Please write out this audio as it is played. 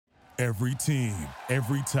Every team,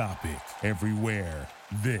 every topic, everywhere.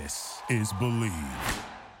 This is Believe.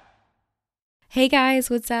 Hey guys,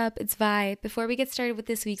 what's up? It's Vi. Before we get started with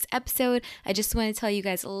this week's episode, I just want to tell you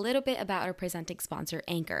guys a little bit about our presenting sponsor,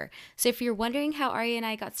 Anchor. So if you're wondering how Arya and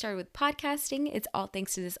I got started with podcasting, it's all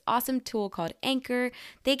thanks to this awesome tool called Anchor.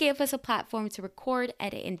 They gave us a platform to record,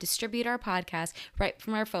 edit, and distribute our podcast right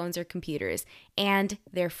from our phones or computers. And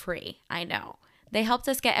they're free, I know. They helped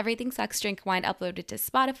us get Everything Sucks Drink Wine uploaded to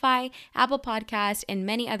Spotify, Apple Podcasts, and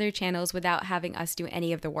many other channels without having us do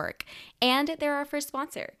any of the work. And they're our first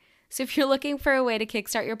sponsor. So if you're looking for a way to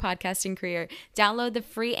kickstart your podcasting career, download the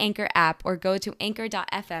free Anchor app or go to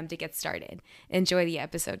anchor.fm to get started. Enjoy the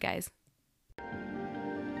episode, guys.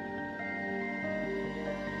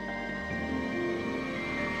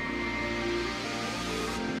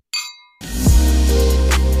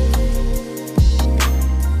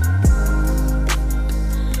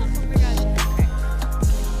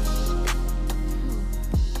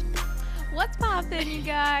 What's poppin', you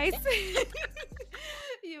guys?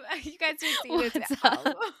 You guys are seeing this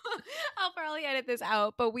out. I'll probably edit this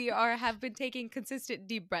out, but we have been taking consistent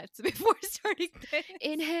deep breaths before starting this.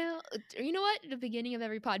 Inhale. You know what? The beginning of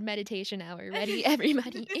every pod, meditation hour. Ready,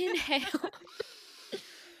 everybody? Inhale.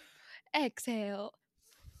 Exhale.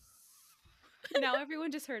 Now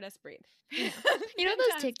everyone just heard us breathe. You know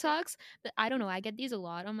those TikToks that I don't know, I get these a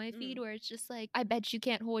lot on my feed where it's just like, I bet you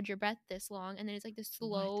can't hold your breath this long, and then it's like this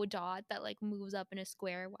slow dot that like moves up in a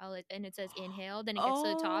square and it says inhale, then it gets to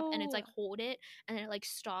the top and it's like hold it, and then it like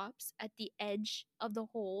stops at the edge of the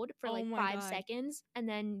hold for like 5 seconds, and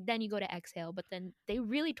then you go to exhale, but then they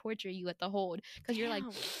really torture you at the hold because you're like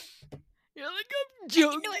I'm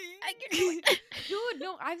joking. Dude,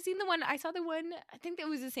 no, I've seen the one. I saw the one. I think it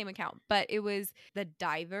was the same account, but it was the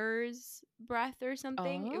diver's breath or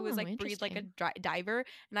something. It was like breathe like a diver,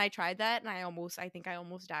 and I tried that, and I think I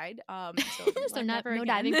almost died. So never no again.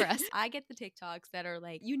 diving for us. I get the TikToks that are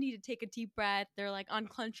like, you need to take a deep breath. They're like,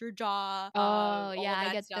 unclench your jaw. Oh yeah,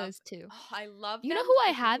 I get stuff. those too. Oh, I love. You know who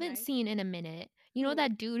I haven't seen in a minute? You know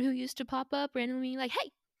that dude who used to pop up randomly like,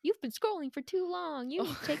 hey, you've been scrolling for too long. You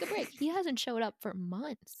need to take a break. He hasn't showed up for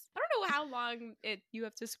months. I don't know how long you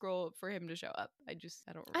have to scroll for him to show up. I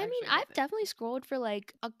don't. I mean, I've definitely scrolled for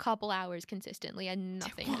like a couple hours consistently and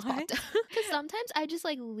nothing has popped up. Because sometimes I just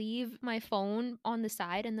like leave my phone on the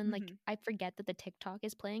side and then like I forget that the TikTok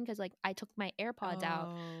is playing because like I took my AirPods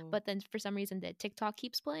out, but then for some reason the TikTok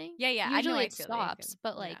keeps playing. Yeah. Usually it stops,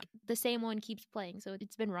 but like the same one keeps playing, so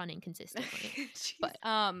it's been running consistently. But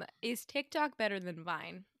is TikTok better than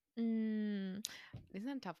Vine? Isn't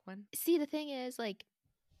that a tough one? See, the thing is, like,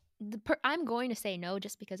 I'm going to say no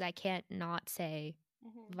just because I can't not say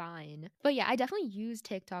Vine. But yeah, I definitely use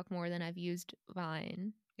TikTok more than I've used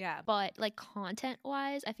Vine. Yeah. But like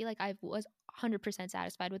content-wise, I feel like I was 100%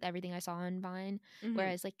 satisfied with everything I saw on Vine.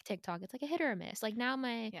 Whereas like TikTok, it's like a hit or a miss. Like now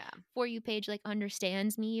my For You page like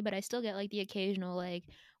understands me, but I still get like the occasional like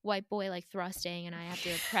white boy like thrusting and I have to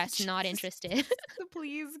press not interested.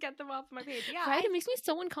 Please get them off my page. Yeah. Right? It makes me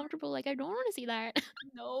so uncomfortable. Like I don't want to see that.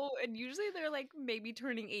 No, and usually they're like maybe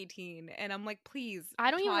turning 18 and I'm like, please. I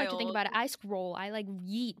don't even have to think about it. I scroll. I like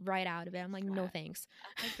yeet right out of it. I'm like, no thanks.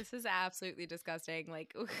 Like, this is absolutely disgusting.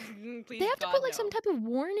 Like, please. They have to put like some type of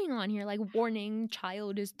warning on here, like warning,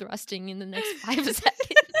 child is thrusting in the next 5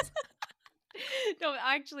 seconds. No,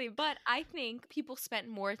 actually, but I think people spent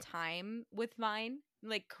more time with Vine,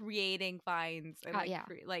 like creating Vines and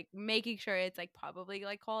like making sure it's like probably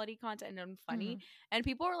like quality content and funny. And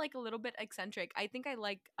people are like a little bit eccentric. I think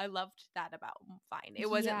I loved that about Vine. It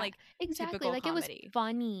wasn't like exactly typical like comedy. It was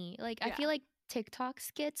funny. Like I feel like TikTok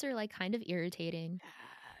skits are like kind of irritating.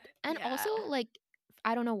 And also like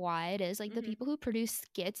I don't know why it is like the people who produce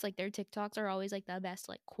skits, like their TikToks are always like the best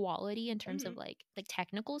like quality in terms of like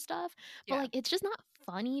technical stuff, but like it's just not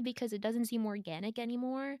funny because it doesn't seem organic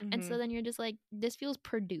anymore. And so then you're just like, this feels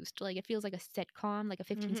produced, like it feels like a sitcom, like a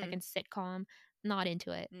 15-second sitcom. Not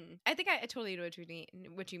into it. I think I totally know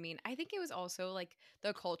what you mean. I think it was also like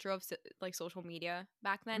the culture of like social media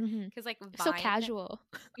back then, because like Vine, so casual.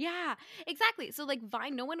 Yeah, exactly. So like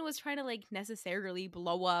Vine, no one was trying to like necessarily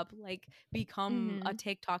blow up, like become a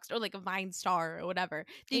TikTok star or like a Vine star or whatever.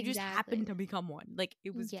 They just happened to become one. Like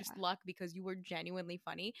it was just luck because you were genuinely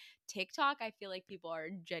funny. TikTok, I feel like people are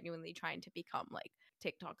genuinely trying to become like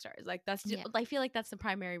TikTok stars. Like that's I feel like that's the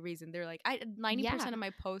primary reason. They're like 90% of my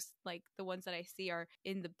posts, like the ones that I see are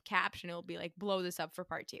in the caption, it'll be like blow this up for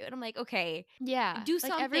part 2. And I'm like, okay, yeah, do like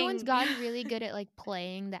something. Everyone's gotten really good at like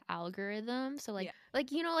playing the algorithm. So like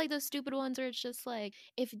Like, you know, like those stupid ones where it's just like,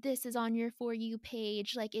 if this is on your For You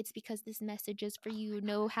page, like it's because this message is for you.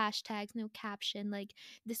 No hashtags, no caption. Like,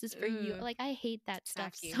 this is for you. Ugh. Like, I hate that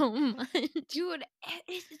stuff Tacky. so much. Dude,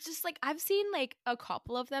 it's just like I've seen like a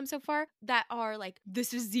couple of them so far that are like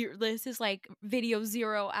this is like video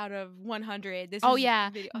 0 out of 100. This Oh is yeah,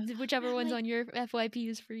 video. whichever I'm one's like, on your FYP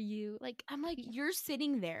is for you. Like, I'm like, you're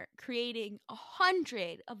sitting there creating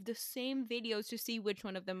 100 of the same videos to see which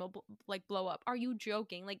one of them will like blow up. Are you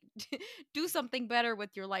joking? Like, do something better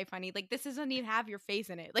with your life, honey. Like, this doesn't even have your face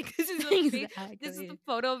in it. Like, this is this is the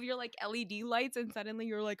photo of your like LED lights, and suddenly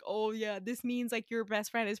you're like, oh yeah, this means like your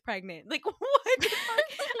best friend is pregnant. Like, what the fuck?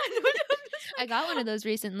 I don't know. I got one of those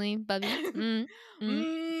recently, Bubby.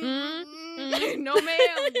 No,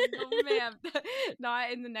 ma'am. No, ma'am.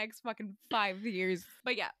 Not in the next fucking 5 years.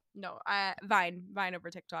 But yeah, no, Vine over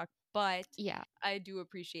TikTok. But Yeah, I do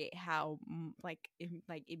appreciate how like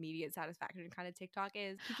immediate satisfaction kind of TikTok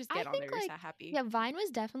is. You just get I on there, think you're like so happy. yeah, Vine was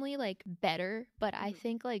definitely like better, but I Mhm.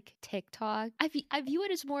 think like TikTok, I view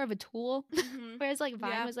it as more of a tool, Mhm. whereas like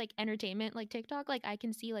Vine Yeah. was like entertainment. Like TikTok, like I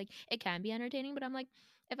can see like it can be entertaining, but I'm like,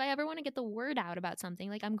 if I ever want to get the word out about something,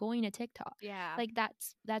 like I'm going to TikTok. Yeah. Like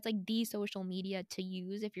that's like the social media to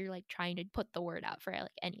use if you're like trying to put the word out for like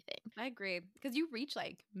anything. I agree because you reach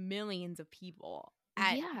like millions of people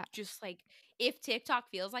at Yeah. just like if TikTok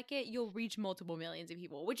feels like it, you'll reach multiple millions of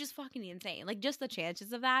people, which is fucking insane. Like just the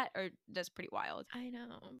chances of that are just pretty wild. I know.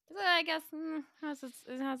 So I guess it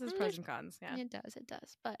has its pros and cons. Yeah. It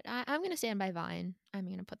does. But I'm gonna stand by Vine. I'm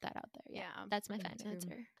gonna put that out there. Yeah, Yeah, that's my me final too.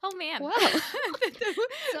 answer. Oh man. Wow. So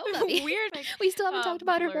The Bubby, weird. Like, we still haven't talked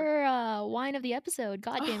about blurb. her wine of the episode.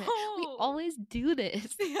 God damn it, we Oh. always do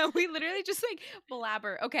this. Yeah, we literally just like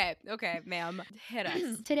blabber. Okay, ma'am, hit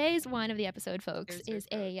us. Today's wine of the episode, folks, Here's is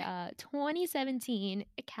our a 2017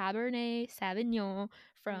 Cabernet Sauvignon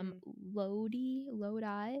from Lodi,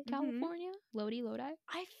 California. Lodi.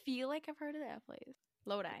 I feel like I've heard of that place.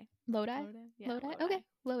 Lodi. Lodi. Yeah, Okay,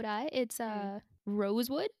 Lodi. It's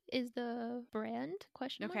Rosewood is the brand,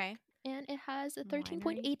 question mark. Okay. And it has a Winery.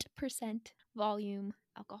 13.8% volume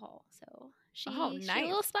alcohol. So she's a nice.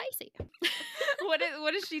 little spicy. What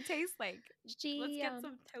does she taste like? She, Let's get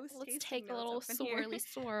some toast. let's tasting take a notes little up in here. swirly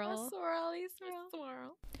swirl. A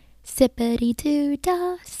swirl. Sippity doo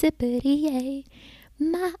da, sippity yay.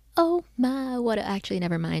 My oh my, actually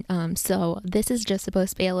never mind. So this is just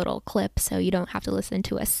supposed to be a little clip so you don't have to listen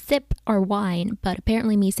to a sip or whine, but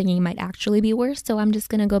apparently me singing might actually be worse, so I'm just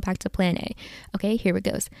gonna go back to plan A. Okay, here it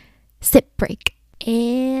goes. Sip break.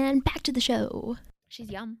 And back to the show. She's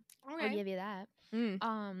yum. Okay. I'll give you that.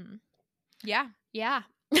 Yeah. Yeah.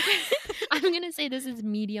 I'm gonna say this is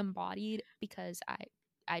medium bodied because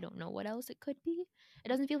I don't know what else it could be. It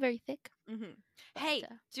doesn't feel very thick. Mm-hmm. Hey,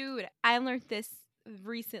 dude, I learned this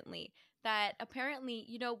recently that apparently,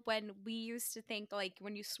 you know, when we used to think like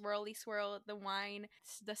when you swirl the wine,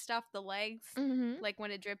 the stuff, the legs, like when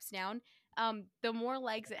it drips down, the more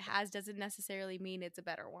legs it has doesn't necessarily mean it's a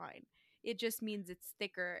better wine. It just means it's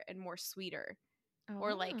thicker and more sweeter,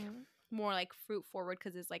 or like more like fruit forward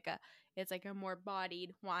because it's like a more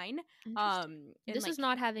bodied wine. This like, is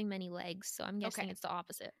not having many legs, so I'm guessing it's the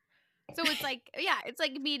opposite. So it's like, yeah, it's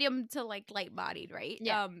like medium to like light bodied, right?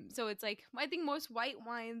 Yeah. So it's like, I think most white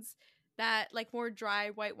wines that like more dry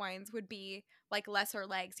white wines would be like lesser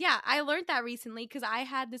legs. Yeah, I learned that recently because I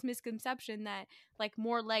had this misconception that like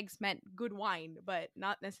more legs meant good wine, but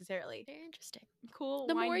not necessarily. Very interesting. Cool.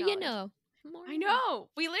 The wine more knowledge. you know. I know.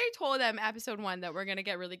 We literally told them episode 1 that we're gonna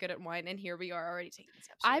get really good at wine, and here we are already taking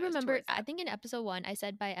steps. I remember, I think in episode 1, I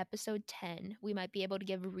said by episode 10 we might be able to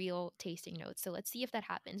give real tasting notes. So let's see if that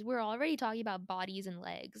happens. We're already talking about bodies and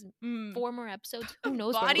legs. 4 more episodes. Who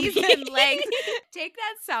knows? Bodies and legs. Take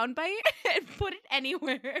that soundbite and put it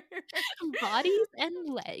anywhere. Bodies and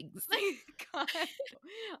legs. God.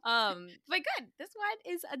 But good. This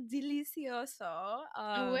one is a delicioso.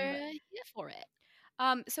 We're here for it.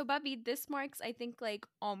 So Bubby, this marks I think like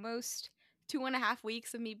almost 2.5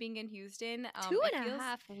 weeks of me being in Houston.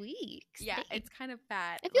 2.5 weeks. Yeah, Dang. it's kind of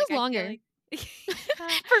fat. It feels like, longer.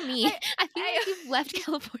 For me, I feel like you've left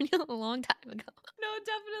California a long time ago. No,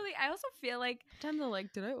 definitely. I also feel like time to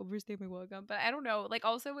like, did I overstay my welcome? But I don't know. Like,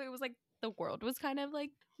 also it was like the world was kind of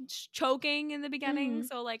like choking in the beginning,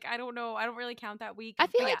 so like I don't know. I don't really count that week. I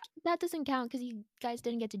feel like that doesn't count because you guys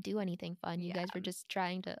didn't get to do anything fun. You guys were just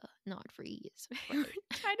trying to not freeze. Trying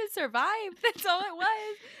to survive. That's all it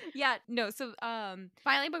was. Yeah. No. So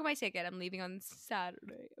finally booked my ticket. I'm leaving on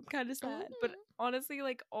Saturday. I'm kind of sad. But honestly,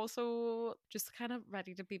 like, also just kind of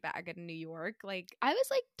ready to be back in New York. Like, I was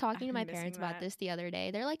like I've talking to my been parents missing about that. this the other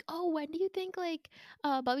day. They're like, "Oh, when do you think like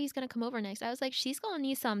Bubby's gonna come over next?" I was like, "She's gonna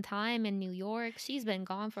need some time in New York. She's been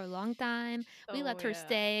gone for a long time. We Oh let her yeah.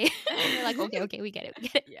 stay." And they're like, "Okay, we get it, we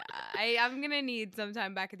get it." Yeah, I'm gonna need some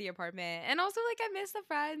time back at the apartment, and also like I miss the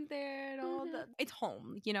friends there and all Mhm. the. It's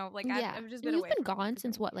home, you know. Like Yeah, I've just and been you've away been from home gone for so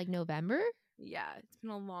since long. what, like November? Yeah, it's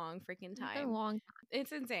been a long freaking It's been a time. long.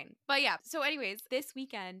 It's insane. But yeah, so anyways, this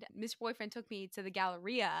weekend, Mr. Boyfriend took me to the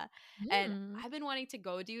Galleria, and Mm. I've been wanting to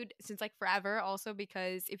go, dude, since like forever. Also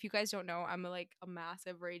because if you guys don't know, I'm a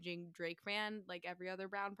massive raging Drake fan, like every other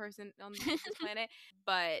brown person on this planet.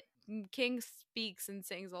 But King speaks and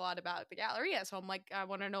sings a lot about the Galleria, so I'm like, I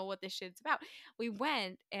want to know what this shit's about. We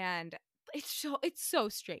went, and it's so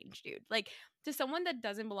strange, dude. Like, to someone that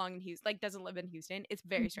doesn't belong in Houston, like doesn't live in Houston, it's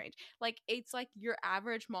very strange. Like, it's like your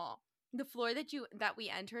average mall. The floor that we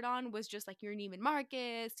entered on was just like your Neiman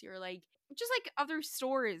Marcus, your like just like other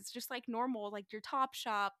stores, just like normal, like your Top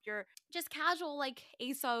Shop, your just casual like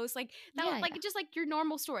ASOS, like that, Yeah, like yeah. just like your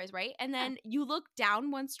normal stores, right? And Yeah. then you look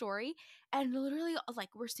down one story, and literally like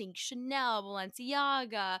we're seeing Chanel,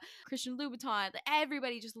 Balenciaga, Christian Louboutin,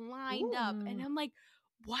 everybody just lined up, and Ooh. I'm like,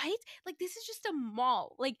 what? Like, this is just a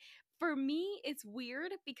mall. Like, for me, it's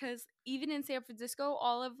weird because even in San Francisco,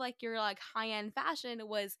 all of like your like high end fashion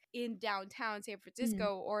was in downtown San Mm.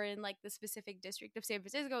 Francisco or in like the specific district of San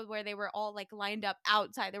Francisco where they were all like lined up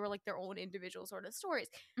outside. They were like their own individual sort of stores.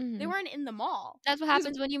 They Mhm. weren't in the mall. That's what 'Cause-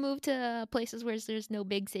 happens when you move to places where there's no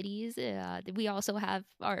big cities. We also have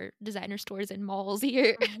our designer stores and malls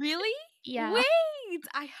here. Really? Yeah. Wait,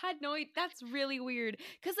 I had no idea. That's really weird.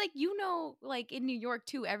 Because, like, like in New York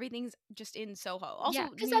too, everything's just in Soho. Yeah, Also,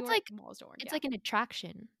 because New that's York like malls don't. it's Yeah. like an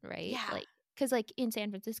attraction, right? Yeah. Like, because like in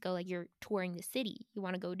San Francisco, like you're touring the city, you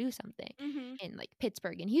want to go do something. Mm-hmm. In like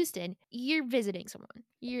Pittsburgh and Houston, you're visiting someone.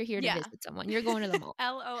 You're here to Yeah. visit someone. You're going to the mall.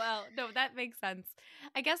 LOL. No, that makes sense.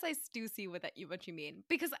 I guess I do see what you mean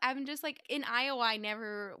because I'm just like in Iowa. I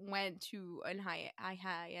never went to a high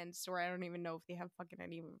end store. I don't even know if they have fucking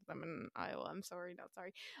any of them in Iowa. I'm sorry, not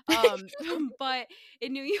sorry. But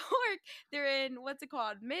in New York, they're in what's it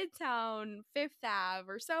called, Midtown, Fifth Ave,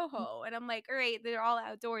 or Soho, and I'm like, all right, they're all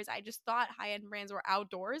outdoors. I just thought high end brands were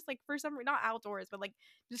outdoors, like for some reason, not outdoors, but like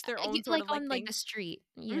just their own sort Like of like on like the thing. street,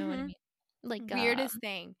 you know what I mean? Like Weirdest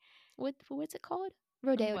thing. what's it called?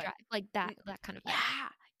 Rodeo What? Drive, like that kind of vibe. Yeah.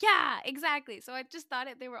 Yeah, exactly. So I just thought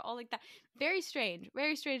they were all like that. Very strange.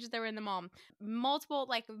 Very strange that they were in the mall. Multiple,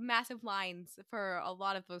 like, massive lines for a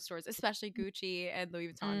lot of those stores, especially Gucci and Louis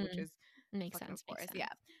Vuitton, which Mm, is makes fucking, of sense. Makes course. sense. Yeah.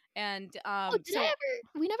 And Oh, did I so ever?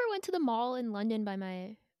 We never went to the mall in London by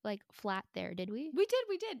my like flat there, did we? we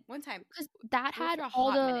did one time. Because that We went had for a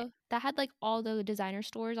all hot minute. like all the designer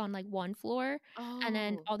stores on like one floor, and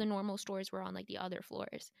then Oh. all the normal stores were on like the other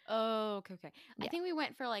floors. Oh, okay, okay. I Yeah. think we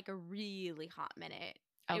went for like a really hot minute.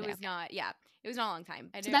 It Okay. was not, yeah, it was not a long time.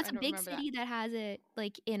 So that's I a don't big remember that. city that has it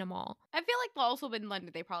like in a mall. I feel like also in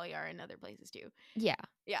London, they probably are in other places too. Yeah.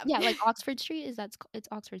 Yeah. Yeah, like Oxford Street it's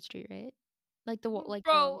Oxford Street, right? Like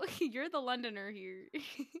Bro, you're the Londoner here.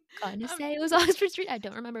 gonna Um, say it was Oxford Street. I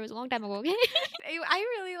don't remember. It was a long time ago. Okay. I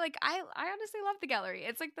really like. I honestly love the gallery.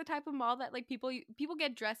 It's like the type of mall that like people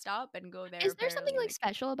get dressed up and go there. Is there something Apparently, like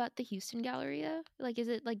special about the Houston Galleria? Like, is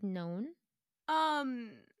it like known?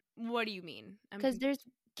 what do you mean? Because there's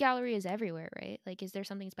gallerias everywhere, right? Like, is there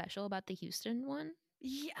something special about the Houston one?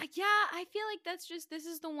 Yeah. I feel like this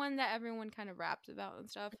is the one that everyone kind of raps about and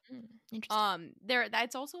stuff. Interesting.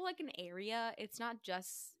 That's also like an area. It's not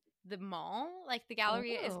just the mall. Like the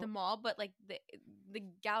Galleria is the Oh. mall, but like the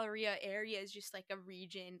Galleria area is just like a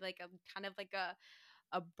region, like a kind of like a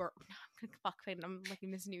I'm like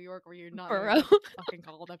in this New York where you're not knowing Borough. what to fucking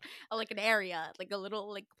call them. Like an area, like a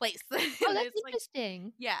little like place. Oh, And that's it's like,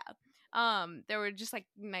 interesting. yeah. There were just like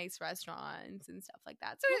nice restaurants and stuff like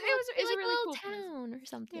that. So Oh, it was it's like a really a cool little place. town or Yeah,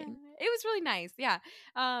 something. it was really nice. Yeah.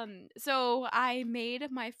 So I made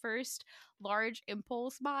my first large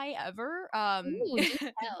impulse buy ever. Ooh,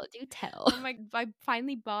 do tell. I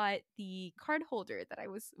finally bought the card holder that I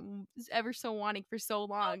was ever so wanting for so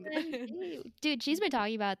long. OMG. Dude, she's been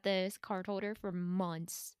talking about this card holder for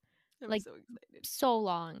months. I'm Like, so excited. so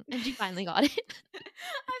long. And she finally got it.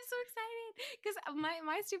 I'm so excited because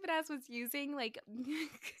my stupid ass was using like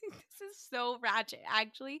this is so ratchet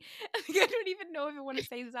actually. I don't even know if I want to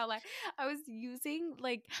say this out loud. I was using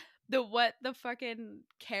like the fucking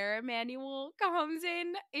care manual comes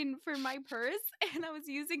in for my purse, and I was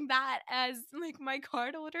using that as like my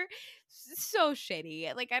card holder. So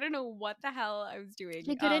shitty. Like I don't know what the hell I was doing.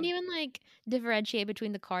 She couldn't even like differentiate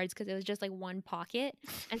between the cards because it was just like one pocket.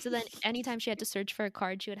 And so then anytime she had to search for a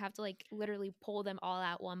card, she would have to like literally pull them all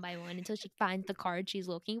out one by one until she finds the card she's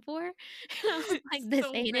looking for. And I was like, this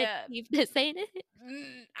So ain't bad. it. Keith, this ain't it.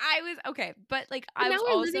 I was okay, but like But I now was we're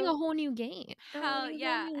also living a whole new game. We're hell living a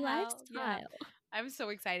yeah, whole new hell yeah. lifestyle. I'm so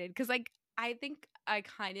excited because like I think I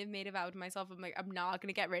kind of made a vow to myself. I'm like, I'm not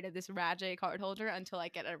gonna get rid of this Rajay card holder until I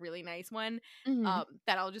get a really nice one. Mhm.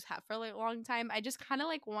 That I'll just have for like, a long time. I just kind of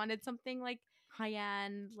like wanted something like high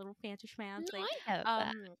end, little fancy schmancy. No, I have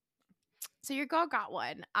that. So your girl got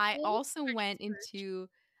one. I Well, also pretty went search. into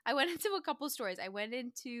a couple stores. I went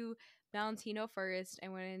into Valentino first. I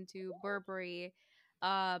went into Burberry.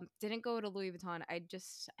 Didn't go to Louis Vuitton. I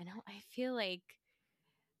feel like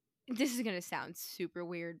this is gonna sound super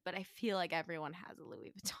weird, but I feel like everyone has a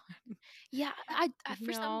Louis Vuitton. Yeah, I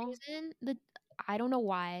for some No. reason I don't know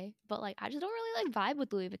why, but like I just don't really like vibe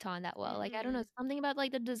with Louis Vuitton that well. Like I don't know, something about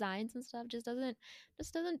like the designs and stuff just doesn't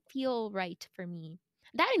feel right for me.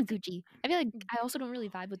 That and Gucci. I feel like I also don't really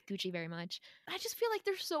vibe with Gucci very much. I just feel like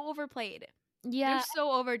they're so overplayed. Yeah, They're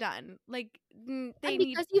so overdone. Like they and need.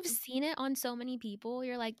 because you've seen it on so many people,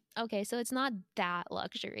 you're like, okay, so it's not that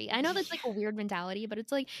luxury. I know that's like a weird mentality, but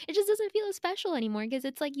it's like it just doesn't feel as special anymore because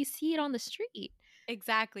it's like you see it on the street.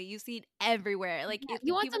 Exactly. You see it everywhere. Like Yeah, if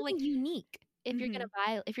you want people something like unique. If you're Mhm.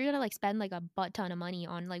 gonna if you're gonna like spend like a butt ton of money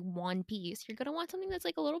on like one piece, you're gonna want something that's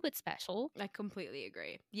like a little bit special. I completely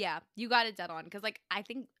agree. Yeah, you got it dead on. Because like I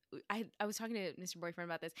think I was talking to Mr. Boyfriend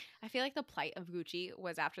about this. I feel like the plight of Gucci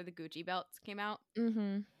was after the Gucci belts came out.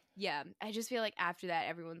 Mm-hmm. Yeah, I just feel like after that,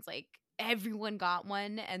 everyone got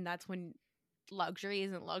one, and that's when luxury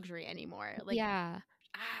isn't luxury anymore. Like Yeah.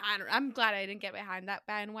 I'm glad I didn't get behind that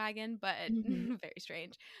bandwagon, but Mhm. very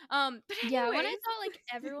strange. But Yeah, when I anyways, saw like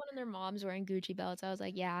everyone and their moms wearing Gucci belts, I was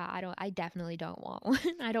like, yeah, I definitely don't want one.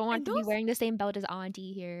 I don't want and to be those wearing the same belt as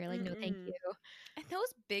auntie here. Like, no, thank mm-mm. you. And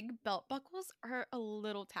those big belt buckles are a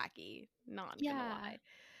little tacky. Not gonna Yeah. lie.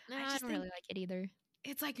 No, I I just don't think really like it either.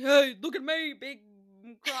 it's like, hey, look at me, big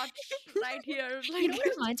crotch right here. You know Like, what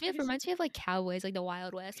it reminds me of? It reminds me of like cowboys, like the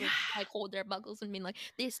Wild West, where they like hold their buckles and being like,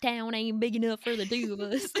 "This town ain't big enough for the two of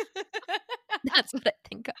us." That's what I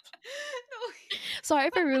think of. Sorry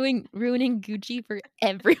for ruining Gucci for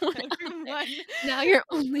everyone. Out there. Everyone. Now you're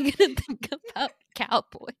only gonna think about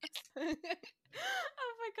cowboys.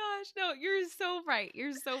 Oh my gosh. No, you're so right.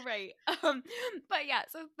 You're so right. But yeah,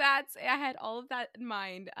 so I had all of that in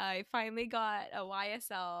mind. I finally got a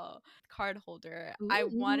YSL card holder. I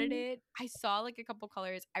wanted Ooh. it. I saw like a couple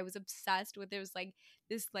colors. I was obsessed with, there was like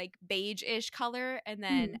this like beige-ish color and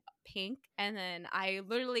then pink. And then I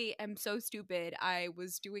literally am so stupid. I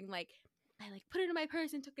was doing like, I like put it in my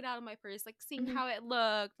purse and took it out of my purse, like seeing how it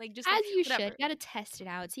looked, like just As like you whatever. should. You gotta test it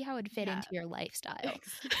out, see how it fit Yeah. into your lifestyle.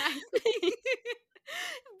 Exactly.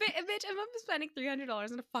 Bitch, if I'm spending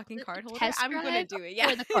 $300 on a fucking card holder, Test I'm gonna drive do it.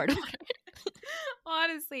 Yeah. or the card holder.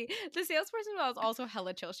 Honestly, the salesperson was also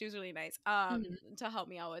hella chill. She was really nice to help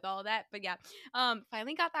me out with all of that. But yeah,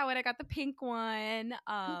 finally got that one. I got the pink one.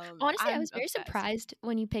 Honestly, I I'm was very obsessed. surprised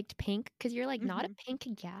when you picked pink because you're like not a pink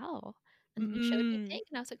gal. And then you showed me pink,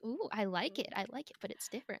 and I was like, "Ooh, I like it. I like it, but it's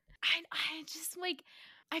different." I just like,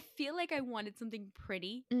 I feel like I wanted something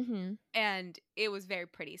pretty, Mm-hmm. and it was very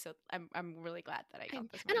pretty. So I'm really glad that I got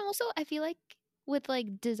this And one. also, I feel like with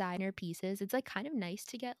like designer pieces, it's like kind of nice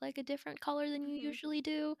to get like a different color than you Mhm. usually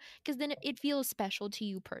do because then it feels special to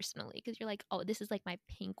you personally because you're like, oh, this is like my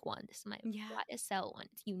pink one. This is my Yeah. YSL one.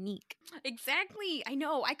 It's unique. Exactly. I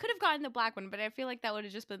know. I could have gotten the black one, but I feel like that would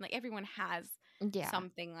have just been like, everyone has Yeah.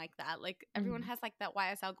 something like that. Like everyone has like that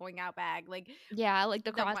YSL going out bag. Like Yeah, like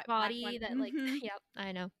the the black one. crossbody that like Mhm. yep,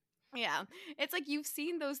 I know. Yeah. It's like you've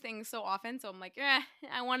seen those things so often, so I'm like,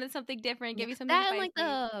 I wanted something different. Give Yeah. me something That and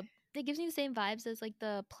spicy. like it gives me the same vibes as like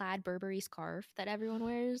the plaid Burberry scarf that everyone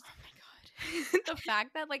wears. Oh my god. The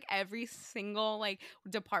fact that like every single like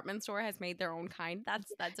department store has made their own kind, that's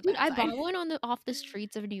a Dude, bad I sign. bought one off the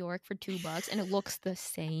streets of New York for $2 and it looks the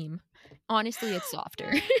same. Honestly, it's softer.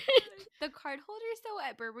 The card holders though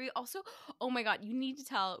at Burberry also, oh my god, you need to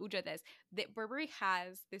tell Uja this, that Burberry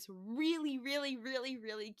has this really really really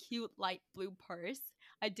really cute light blue purse.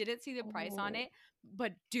 I didn't see the price on it,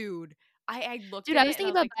 but dude, I looked Dude, at I was it and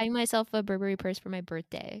thinking about buying myself a Burberry purse for my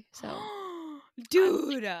birthday. So,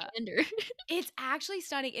 dude, Gander. it's actually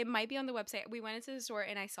stunning. It might be on the website. We went into the store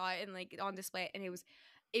and I saw it in like on display, and it was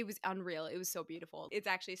It was unreal. It was so beautiful. It's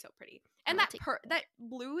actually so pretty. And I'll that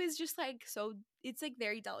blue is just like so. It's like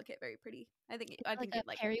very delicate, very pretty. I think like it a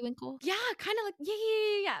like periwinkle. yeah, kind of like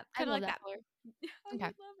yeah, I kind of love like that that. color. I Okay.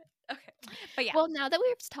 love it. Okay, but yeah. Well, now that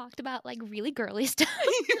we've talked about like really girly stuff,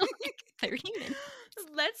 like 30 minutes.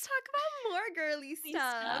 Let's talk about more girly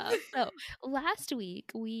stuff. So last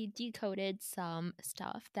week we decoded some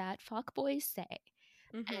stuff that fuckboys say.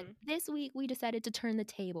 And this week we decided to turn the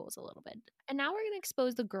tables a little bit. And now we're going to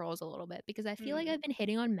expose the girls a little bit because I feel like I've been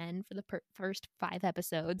hitting on men for the first 5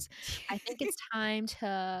 episodes. I think it's time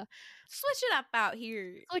to switch it up out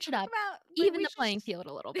here. Switch it up. We Even the should playing field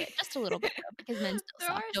a little bit. Just a little bit though, because men still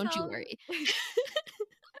suck. Don't you worry.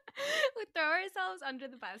 We throw ourselves under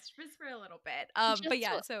the bus just for a little bit. But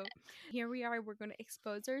yeah, so here we are. We're going to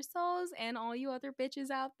expose ourselves and all you other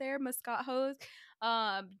bitches out there, mascot hoes.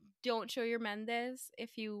 Don't show your men this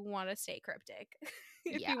if you want to stay cryptic,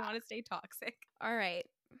 if you want to stay toxic. All right,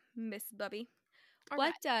 Miss Bubby.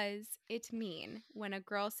 What does it mean when a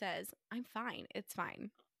girl says, "I'm fine, it's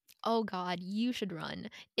fine"? Oh God, you should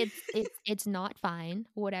run. It's not fine.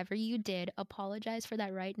 Whatever you did, apologize for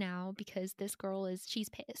that right now because this girl she's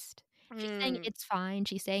pissed. She's saying it's fine.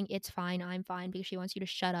 She's saying it's fine. I'm fine because she wants you to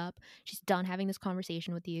shut up. She's done having this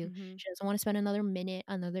conversation with you. She doesn't want to spend another minute,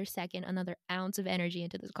 another second, another ounce of energy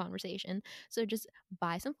into this conversation. So just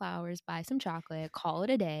buy some flowers, buy some chocolate, call it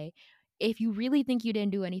a day. If you really think you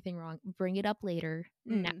didn't do anything wrong, bring it up later.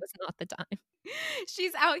 Now is not the time.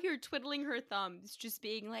 She's out here twiddling her thumbs, just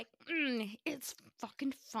being like, it's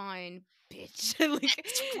fucking fine, bitch. Like,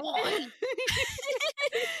 it's fine.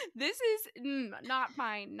 This is not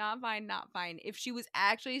fine, not fine, not fine. If she was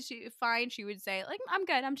actually fine, she would say, like, I'm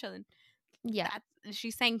good, I'm chilling. Yeah.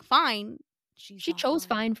 She's saying fine. She chose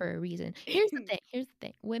fine for a reason. Here's the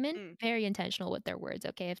thing. Women, very intentional with their words,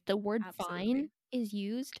 okay? If the word fine is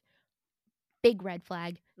used, big red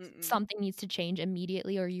flag. Something needs to change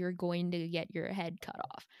immediately or you're going to get your head cut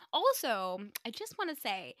off. Also, I just want to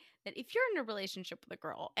say that if you're in a relationship with a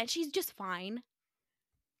girl and she's just fine,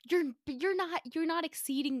 you're not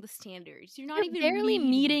exceeding the standards. You're even barely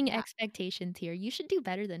meeting expectations here. You should do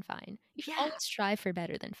better than fine. You should always strive for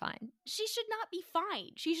better than fine. She should not be fine.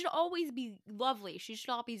 She should always be lovely. She should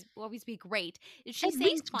always be great. If she's at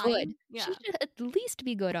least fine, good, she should at least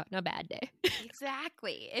be good on a bad day.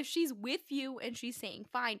 Exactly. If she's with you and she's saying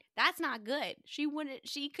fine, that's not good.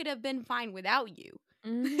 She could have been fine without you.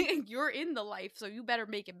 You're in the life, so you better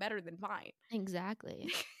make it better than fine.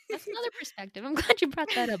 Exactly. That's another perspective. I'm glad you brought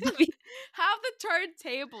that up. Have the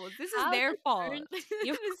turntables. This is their fault. This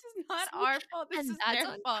is not our fault. This is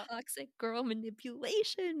their fault. Toxic girl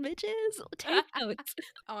manipulation, bitches. Take notes.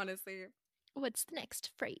 Honestly. What's the next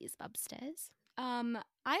phrase, Bubstairs?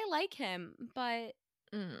 I like him, but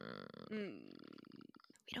we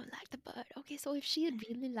don't like the but. Okay, so if she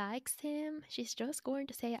really likes him, she's just going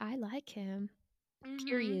to say, I like him.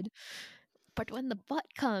 Period. But when the but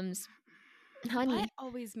comes, honey, but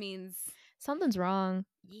always means something's wrong.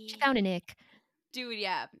 She found an ick. Dude,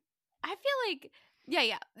 yeah. I feel like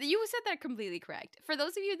yeah. You said that completely correct. For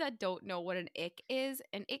those of you that don't know what an ick is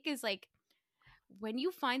like when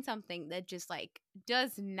you find something that just like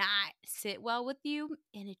does not sit well with you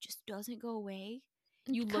and it just doesn't go away.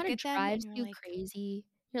 You look at them drives and you like, crazy.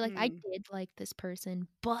 You're like, I did like this person,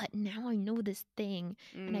 but now I know this thing,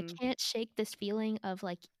 and I can't shake this feeling of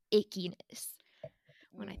like ickiness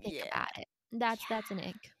when I think about it. That's an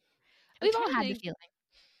ick. We've all had the feeling.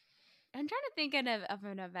 I'm trying to think of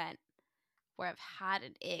an event where I've had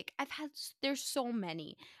an ick. There's so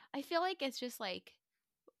many. I feel like it's just like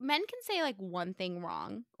men can say like one thing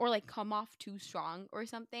wrong or like come off too strong or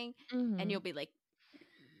something, and you'll be like,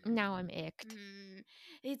 now I'm icked.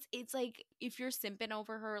 It's like if you're simping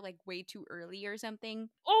over her like way too early or something.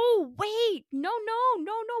 Oh wait, no,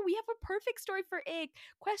 we have a perfect story for ick.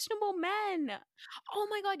 Questionable men. Oh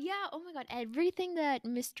my god, yeah. Oh my god, everything that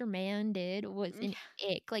Mr. Man did was an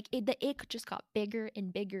ick. Like the ick just got bigger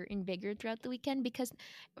and bigger and bigger throughout the weekend because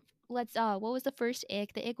what was the first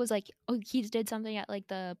ick? The ick was like, oh, he did something at like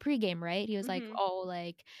the pregame, right? He was like, oh,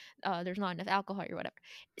 like there's not enough alcohol or whatever.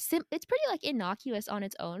 It's pretty like innocuous on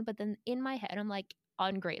its own, but then in my head I'm like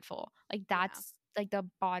ungrateful. Like that's like the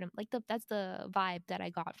bottom, like that's the vibe that I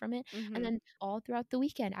got from it. And then all throughout the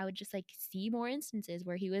weekend I would just like see more instances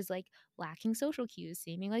where he was like lacking social cues,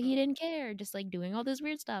 seeming like he didn't care, just like doing all this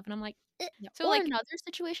weird stuff, and I'm like so or like another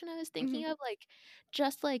situation I was thinking of, like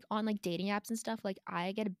just like on like dating apps and stuff, like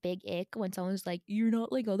I get a big ick when someone's like, you're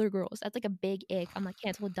not like other girls. That's like a big ick. I'm like,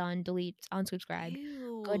 cancel, done, delete, unsubscribe.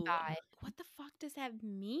 Ew. Goodbye. What the fuck does that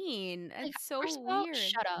mean? Like, That's so first of all, weird.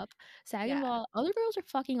 shut up. Second of Yeah. all, other girls are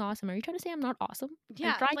fucking awesome. Are you trying to say I'm not awesome? Are you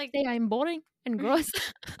Yeah, trying like to say I'm boring and gross?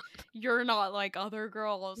 you're not like other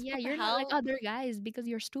girls. Yeah, What the you're not like hell? other guys because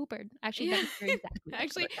you're stupid. Actually, Yeah. that is you're exactly like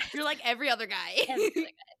Actually, other guys. you're like every other guy. Every other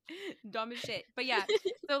Dumb as shit. But yeah,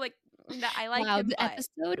 so like I like Wow, him, the but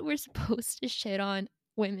episode we're supposed to shit on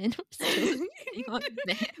women, we're still shitting on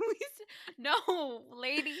men. No,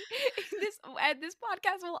 lady. This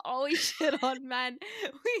podcast will always shit on men.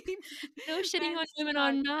 No shitting Men on women suck.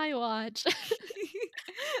 on my watch.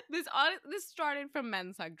 This started from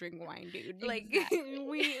men suck, drink wine, dude. Like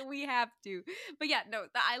Exactly. we have to. But yeah, no,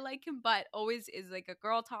 I like him, but always is like a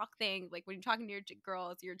girl talk thing. Like when you're talking to your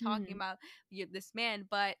girls, you're talking Mhm. about this man,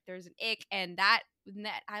 but there's an ick, and that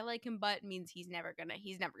I like him, but means he's never gonna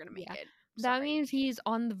make Yeah. it. That Sorry. means he's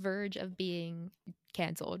on the verge of being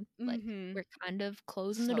canceled. Like, Mhm. we're kind of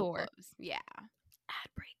closing the So door. close. Yeah. Ad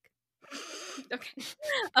break. Okay.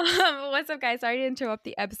 What's up, guys? Sorry to interrupt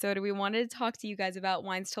the episode. We wanted to talk to you guys about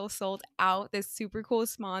Wines Till Sold Out, this super cool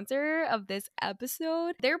sponsor of this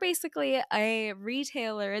episode. They're basically a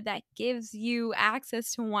retailer that gives you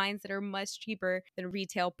access to wines that are much cheaper than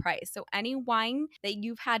retail price. So any wine that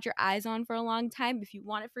you've had your eyes on for a long time, if you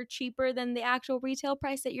want it for cheaper than the actual retail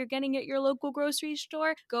price that you're getting at your local grocery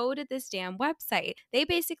store, go to this damn website. They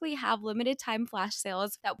basically have limited time flash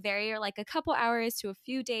sales that vary like a couple hours to a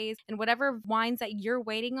few days, and whatever wines that you're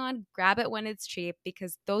waiting on, grab it when it's cheap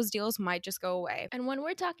because those deals might just go away. And when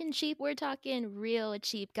we're talking cheap, we're talking real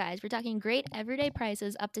cheap, guys. We're talking great everyday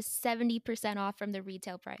prices up to 70% off from the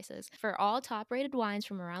retail prices for all top rated wines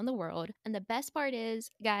from around the world. And the best part is,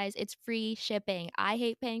 guys, it's free shipping. I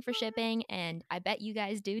hate paying for shipping, and I bet you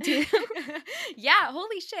guys do too. Yeah,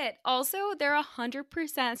 holy shit. Also, they're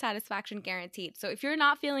 100% satisfaction guaranteed. So if you're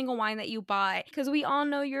not feeling a wine that you buy, because we all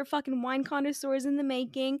know you're fucking wine connoisseurs in the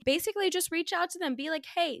making, basically just reach out to them. Be like,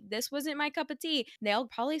 hey, this wasn't my cup of tea. They'll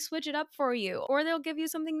probably switch it up for you, or they'll give you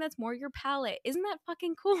something that's more your palate. Isn't that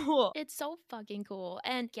fucking cool? It's so fucking cool.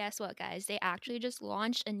 And guess what, guys? They actually just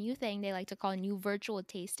launched a new thing they like to call new virtual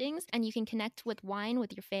tastings, and you can connect with wine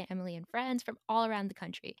with your family and friends from all around the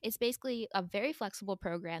country. It's basically a very flexible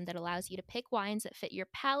program that allows you to pick wines that fit your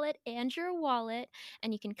palate and your wallet,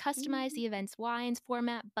 and you can customize the event's wines,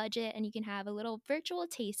 format, budget, and you can have a little virtual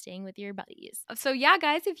tasting with your buddies. So yeah,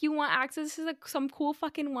 guys, if you want access to like some cool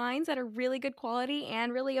fucking wines that are really good quality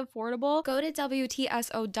and really affordable, go to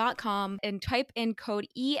WTSO.com and type in code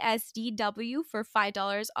ESDW for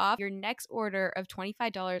 $5 off your next order of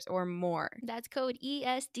 $25 or more. That's code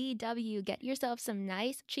ESDW. Get yourself some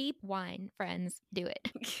nice, cheap wine, friends. Do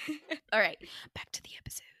it. All right, back to the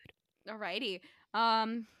episode. Alrighty.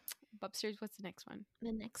 Upstairs, what's the next one?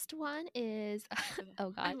 The next one is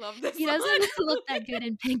oh I god. love this He one. doesn't look that good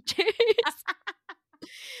in pictures.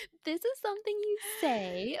 This is something you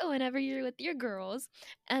say whenever you're with your girls,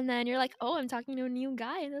 and then you're like, oh, I'm talking to a new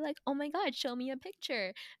guy, and they're like, oh my god, show me a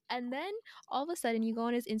picture. And then all of a sudden you go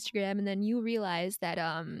on his Instagram, and then you realize that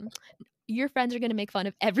your friends are gonna make fun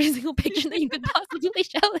of every single picture that you could possibly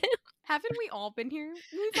show him. Haven't we all been here?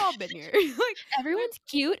 We've all been here. Like Everyone's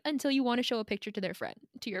cute until you want to show a picture to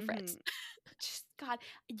your friends. just God,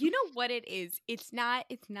 you know what it is? It's not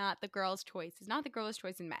the girl's choice. It's not the girl's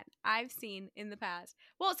choice in men. I've seen in the past.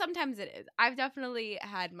 Well, sometimes it is. I've definitely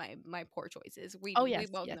had my poor choices. We Yes,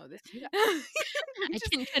 both yes. know this. I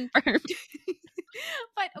can confirm.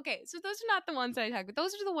 But okay, so those are not the ones that I talk about.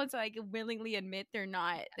 Those are the ones that I can willingly admit they're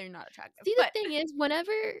not attractive. See, the thing is,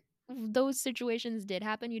 whenever those situations did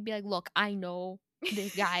happen, you'd be like, look, I know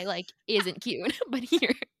this guy like isn't cute, but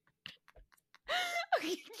here. Okay,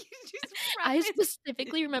 you just I prefaced-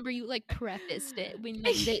 specifically remember you like prefaced it when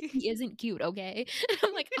like that he isn't cute, okay? And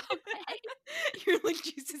I'm like, okay. You're like,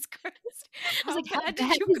 Jesus Christ. I was like, how bad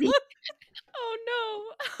bad you is he? go? Oh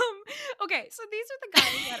no. Okay, so these are the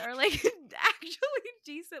guys that are like actually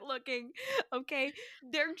decent looking. Okay,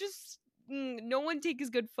 they're just no one takes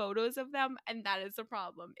good photos of them, and that is the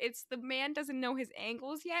problem. It's the man doesn't know his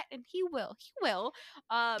angles yet, and he will.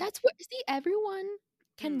 That's what see, everyone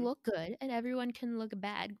can Mm. look good and everyone can look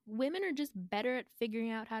bad. Women are just better at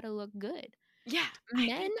figuring out how to look good. Yeah. I think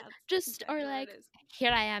Men that's just exactly are what like, it is.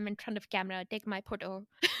 here I am in front of camera, take my photo.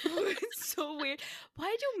 It's so weird.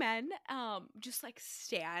 Why do men just like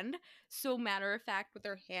stand so matter of fact with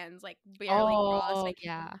their hands like barely crossed, like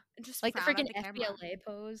yeah. and just Like the frown at freaking camera? FBLA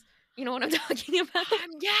pose. You know what I'm talking about?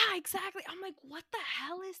 Yeah, exactly. I'm like, what the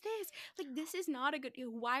hell is this? Like, this is not a good.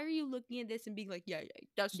 Why are you looking at this and being like, yeah,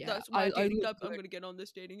 that's my I dating look app. I'm good. gonna get on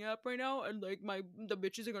this dating app right now, and like the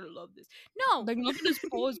bitches are gonna love this. No, Like look at this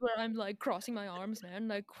pose where I'm like crossing my arms, man.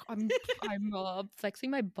 Like I'm flexing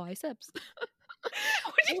my biceps.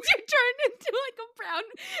 what did you turn into like a brown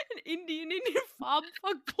Indian fob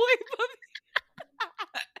fuck boy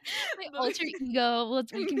My puppy. alter ego.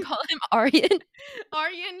 We can call him Aryan.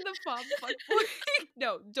 Aryan the fob fuck boy.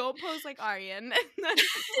 No, don't post like Aryan.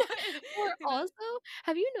 Or also,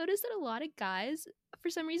 have you noticed that a lot of guys, for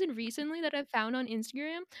some reason recently that I've found on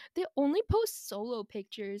Instagram, they only post solo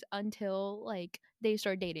pictures until like they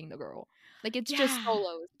start dating the girl. Like it's just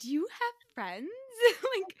solos. Do you have friends?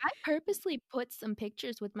 Like I purposely put some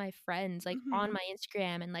pictures with my friends like on my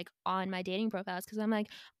Instagram and like on my dating profiles because I'm like,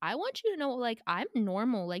 I want you to know like I'm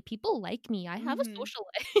normal. Like people like me. I have a social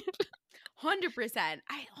life. 100%.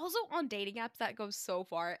 I also on dating apps that goes so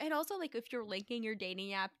far. And also like if you're linking your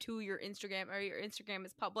dating app to your Instagram or your Instagram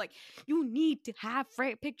is public, you need to have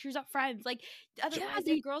pictures of friends. Like otherwise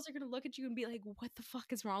the girls are gonna look at you and be like, what the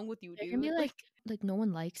fuck is wrong with you, They're dude? gonna be like no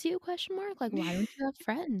one likes you? Question mark. Like why don't you have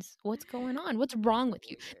friends? What's going on? What's wrong with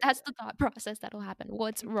you? That's the thought process that'll happen.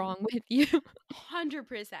 What's wrong with you?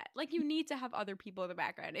 100%. Like you need to have other people in the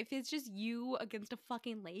background. If it's just you against a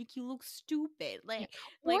fucking lake, you look stupid. Like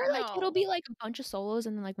Or like no. it'll be like a bunch of solos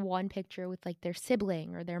and then like one picture with like their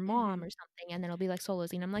sibling or their mom or something, and then it'll be like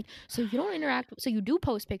solos. And I'm like, so you don't interact, so you do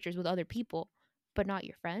post pictures with other people, but not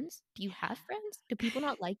your friends? Do you have friends? Do people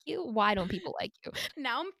not like you? Why don't people like you?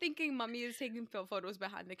 Now I'm thinking mommy is taking photos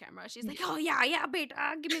behind the camera. She's like, oh yeah, beta,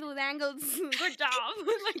 give me those angles. Good job.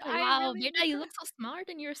 Like, Wow, Beta, you look so smart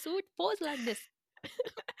in your suit. Pose like this.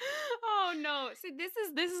 Oh no. See,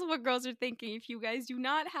 this is what girls are thinking. If you guys do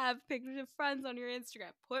not have pictures of friends on your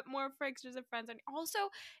Instagram, put more pictures of friends on. Also,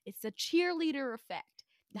 it's the cheerleader effect.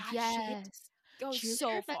 That shit goes so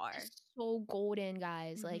Cheerleader far. is so golden,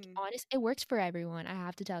 guys. Like, honest, it works for everyone. I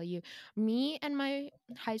have to tell you, me and my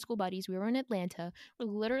high school buddies, we were in Atlanta. We're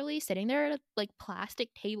literally sitting there at a like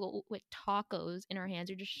plastic table with tacos in our hands,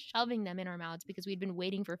 or just shoving them in our mouths because we'd been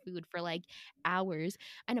waiting for food for like hours.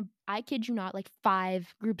 And I kid you not, like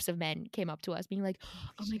 5 groups of men came up to us, being like,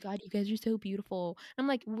 "Oh my god, you guys are so beautiful." And I'm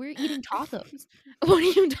like, "We're eating tacos. What are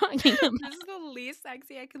you talking about?" This is the least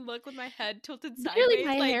sexy I can look with my head tilted Literally,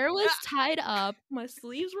 sideways. my hair was tied up, my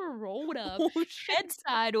sleeves were rolled up, head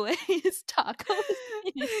sideways, tacos.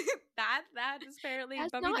 that is apparently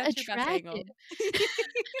That's Bubby, not that's your best angle. attractive.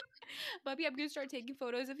 Bubby, I'm gonna start taking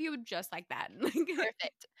photos of you just like that.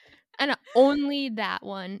 Perfect. And only that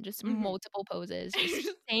one, just multiple poses, just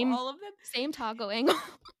same all of them, same taco angle.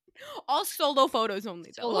 all solo photos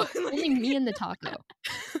only though. Solo. Only me and the taco.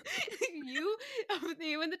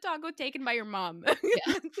 you and the taco taken by your mom.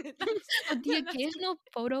 Yeah. The occasional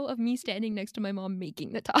photo of me standing next to my mom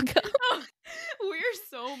making the taco. Oh, we're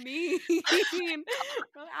so mean. We're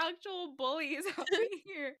actual bullies out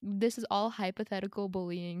here. This is all hypothetical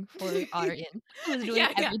bullying for Aryan, who's doing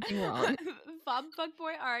everything wrong. Bob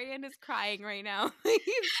Fuckboy Aryan is crying right now. He's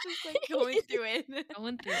just like going through it.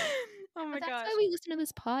 Going through it. Oh my But gosh. that's why we listen to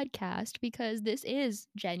this podcast, because this is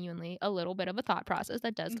genuinely a little bit of a thought process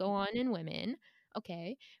that does go on in women.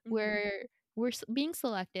 Okay, we're being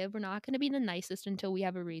selective. We're not going to be the nicest until we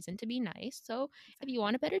have a reason to be nice. So if you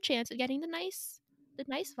want a better chance at getting the nice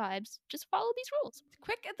vibes, just follow these rules.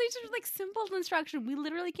 Quick, these are like simple instruction. We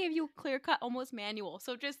literally gave you a clear cut, almost manual.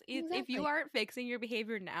 So just if you aren't fixing your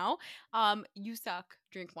behavior now, you suck.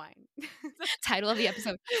 Drink wine. Title of the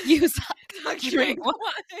episode: You suck. Drink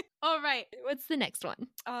wine. All right. What's the next one?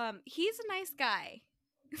 He's a nice guy.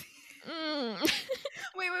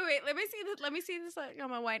 Wait. Let me see this like on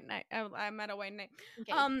my white night. I'm at a white night.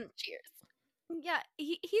 Okay, cheers. Yeah,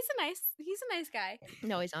 he's a nice guy.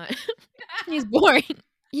 No, he's not. He's boring.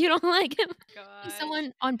 You don't like him. He's Gosh.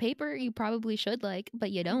 someone on paper you probably should like,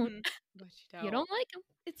 but you don't. But You don't like him.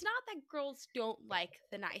 It's not that girls don't like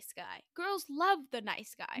the nice guy. Girls love the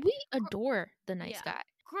nice guy. We adore the nice guy.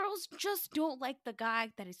 Girls just don't like the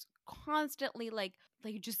guy that is constantly like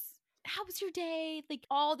just, how was your day? Like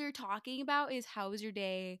all they're talking about is how was your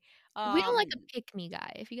day. We don't like a pick me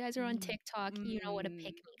guy. If you guys are on TikTok, you know what a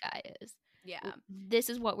pick me guy is. Yeah. This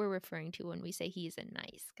is what we're referring to when we say he's a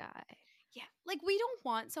nice guy. Yeah. Like we don't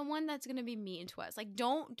want someone that's gonna be mean to us. Like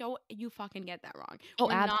don't you fucking get that wrong. Oh,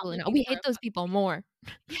 We're absolutely not. looking We for hate those people more.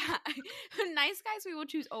 Yeah. Nice guys we will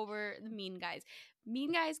choose over the mean guys.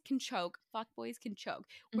 Mean guys can choke. Fuck boys can choke.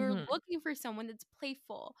 We're looking for someone that's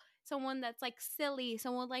playful. Someone that's like silly.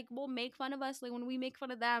 Someone like will make fun of us. Like when we make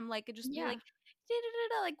fun of them, like it just be like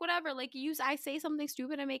like whatever. Like I say something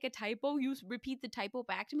stupid, I make a typo, you repeat the typo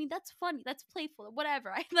back to me. That's funny. That's playful.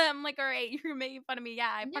 Whatever. I'm like, all right, you're making fun of me.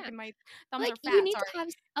 Yeah, fucking my thumbs like are fat. you need Sorry. to have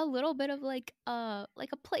a little bit of like a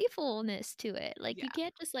playfulness to it. Like you Yeah.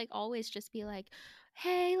 can't just like always just be like,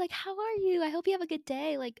 hey, like how are you? I hope you have a good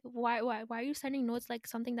day. Like why are you sending notes like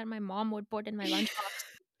something that my mom would put in my lunchbox?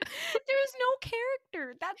 There's no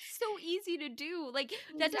character. That's so easy to do. Like,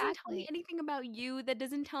 that doesn't tell me Exactly. anything about you. That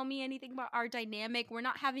doesn't tell me anything about our dynamic. We're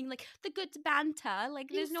not having like the good banter. Like,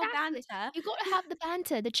 there's no Exactly. banter. You gotta have the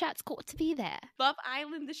banter. The chat's got to be there. Love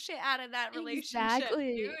Island the shit out of that relationship,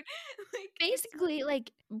 Exactly. dude. Like, it's Basically,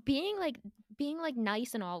 being like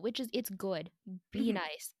nice and all, which is it's good. Be Mhm.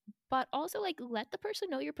 nice. But also like let the person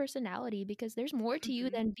know your personality because there's more to you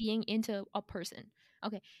Mhm. than being into a person.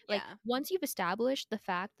 Okay. Like Yeah. once you've established the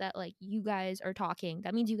fact that like you guys are talking,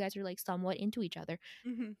 that means you guys are like somewhat into each other.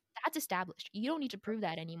 Mhm. That's established. You don't need to prove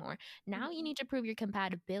that anymore. Now you need to prove your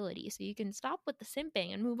compatibility so you can stop with the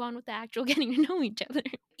simping and move on with the actual getting to know each other.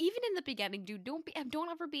 Even in the beginning, dude, don't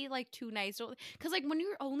ever be like too nice. Because like when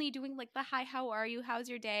you're only doing like the hi, how are you? How's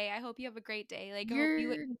your day? I hope you have a great day. Like I hope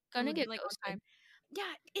you You're gonna get like on ghosted. time. Yeah,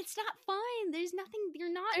 it's not fun. There's nothing. There's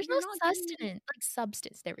no You're not giving me sustenance, like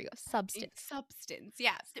substance. There we go. Substance. substance.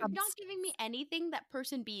 Yeah, they're not giving me Substance. anything that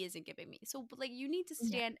person B isn't giving me. So but, like you need to Yeah.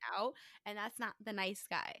 stand out, and that's not the nice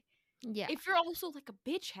guy. Yeah. If you're also like a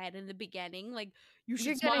bitch head in the beginning, like you You're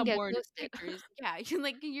should gonna smile get more in your ghosted. pictures. Yeah,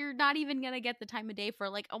 you're not even gonna get the time of day for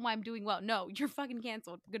like, oh, I'm doing well. No, you're fucking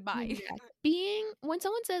canceled. Goodbye. Exactly. When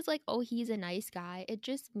someone says like, "Oh, he's a nice guy," it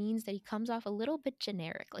just means that he comes off a little bit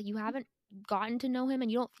generic. Like you haven't gotten to know him and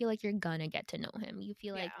you don't feel like you're gonna get to know him. You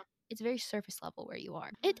feel like Yeah. it's very surface level where you are.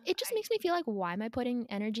 It just I makes me feel like why am I putting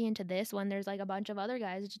energy into this when there's like a bunch of other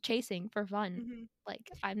guys just chasing for fun? Mhm. Like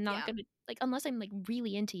I'm not Yeah. gonna like unless I'm like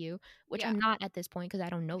really into you, which Yeah. I'm not at this point because I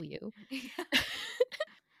don't know you.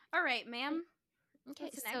 All right, ma'am. Okay,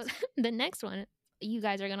 What's the so next? the next one, you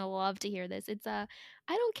guys are gonna love to hear this. It's I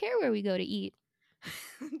don't care where we go to eat.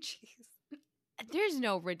 Jeez. There's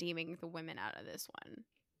no redeeming the women out of this one.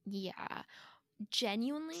 Yeah.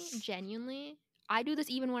 Genuinely, I do this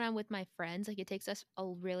even when I'm with my friends. Like it takes us a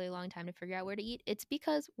really long time to figure out where to eat. It's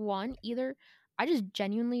because one, either I just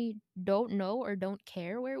genuinely don't know or don't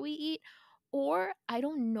care where we eat, or I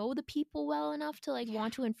don't know the people well enough to like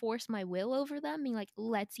want to enforce my will over them, being like,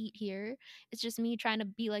 let's eat here. It's just me trying to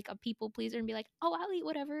be like a people pleaser and be like, oh, I'll eat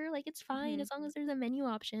whatever. Like it's fine Mhm. as long as there's a menu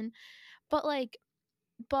option. But like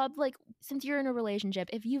Bob, like since you're in a relationship,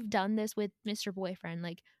 if you've done this with Mr. Boyfriend,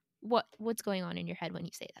 like what's going on in your head when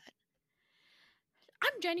you say that?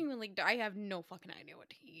 I'm genuinely, I have no fucking idea what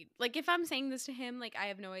to eat. Like, if I'm saying this to him, like, I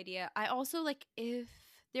have no idea. I also, like, if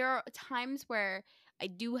there are times where I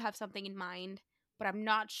do have something in mind, but I'm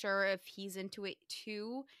not sure if he's into it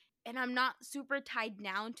too, and I'm not super tied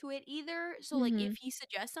down to it either. So, like, Mm-hmm. if he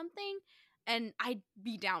suggests something, and I'd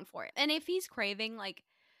be down for it. And if he's craving, like,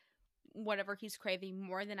 whatever he's craving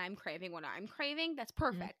more than I'm craving what I'm craving, that's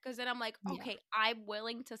perfect. Because then I'm like, Yeah. okay, I'm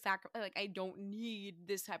willing to sacrifice. Like, I don't need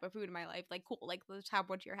this type of food in my life. Like, cool, like let's have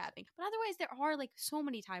what you're having. But otherwise, there are like so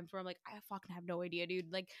many times where I'm like, I fucking have no idea,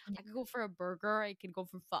 dude. Like, Yeah. I could go for a burger. I could go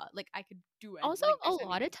for pho. Like, I could do it. Also, Like, a there's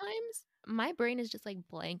lot of anything. times my brain is just like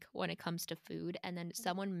blank when it comes to food, and then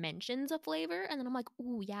someone mentions a flavor, and then I'm like,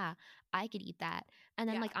 "Ooh, yeah, I could eat that," and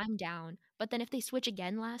then Yeah. like I'm down. But then if they switch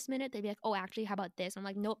again last minute, they'd be like, "Oh, actually, how about this?" I'm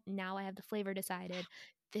like, "Nope, now I have the flavor decided.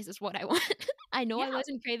 This is what I want." I know I Yeah.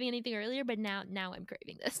 wasn't craving anything earlier, but now I'm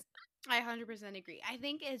craving this. I 100% agree. I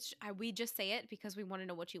think it's, we just say it because we want to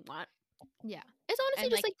know what you want. Yeah, it's honestly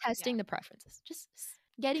And just like, like yeah. testing the preferences, just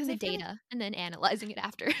getting Because the I feel like, data and then analyzing it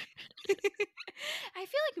after. I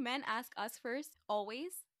feel like men ask us first,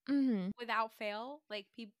 always. Mm-hmm. Without fail, like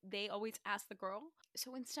they always ask the girl.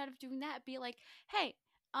 So instead of doing that, be like, hey,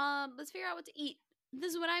 let's figure out what to eat.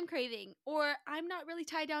 This is what I'm craving, or I'm not really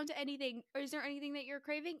tied down to anything. Or is there anything that you're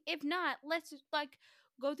craving? If not, let's just like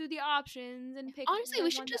go through the options and pick Honestly, the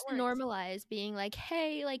we should one that just works. normalize being like,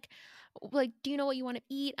 "Hey, do you know what you want to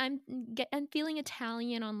eat? I'm feeling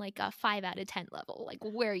Italian on like a 5 out of 10 level. Like,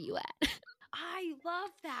 where are you at?" I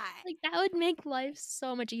love that. Like that would make life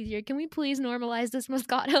so much easier. Can we please normalize this,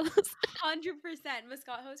 Moscatos? 100%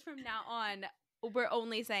 Moscatos from now on. We're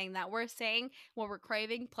only saying that. We're saying what we're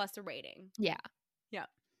craving plus a rating. Yeah, Yep.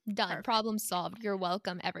 done. Perfect. Problem solved. You're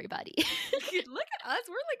welcome, everybody. Look at us.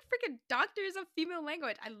 We're like freaking doctors of female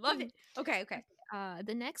language. I love it. Okay.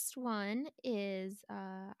 The next one is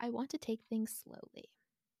I want to take things slowly.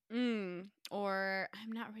 Or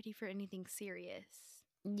I'm not ready for anything serious.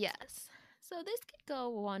 Yes. So this could go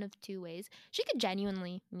one of two ways. She could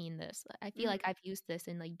genuinely mean this. I feel like I've used this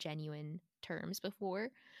in like genuine terms before,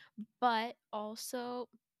 but also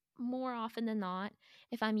more often than not,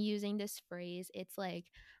 if I'm using this phrase, it's like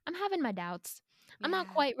I'm having my doubts. I'm not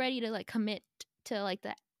Yeah. quite ready to like commit to like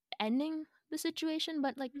the ending the situation,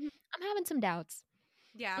 but like Mhm. I'm having some doubts.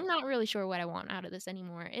 Yeah. I'm not really sure what I want out of this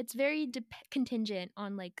anymore. It's very contingent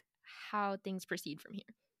on like how things proceed from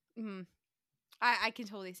here. Mhm. I can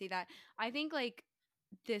totally see that. I think like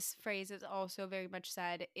this phrase is also very much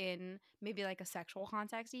said in maybe like a sexual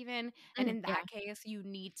context even, and in Yeah. that case you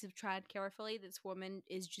need to tread carefully. This woman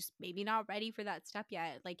is just maybe not ready for that step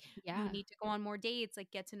yet. Like you Yeah. need to go on more dates,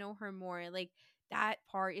 like get to know her more. Like that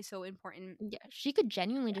part is so important. Yeah. She could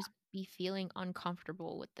genuinely just be feeling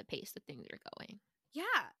uncomfortable with the pace that things are going. Yeah,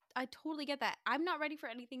 I totally get that. I'm not ready for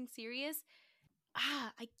anything serious.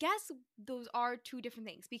 I guess those are two different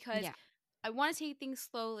things, because Yeah. I want to take things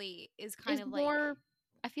slowly is kind Is of like, more,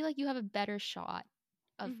 I feel like you have a better shot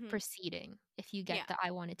of mhm, proceeding if you get yeah, the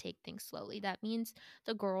I want to take things slowly. That means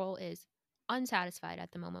the girl is unsatisfied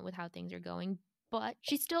at the moment with how things are going, but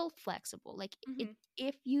she's still flexible. Like mhm,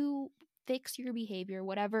 if you fix your behavior,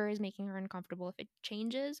 whatever is making her uncomfortable, if it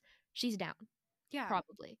changes, she's down, yeah.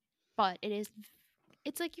 probably. But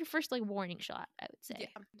it's like your first like warning shot, I would Yeah. say.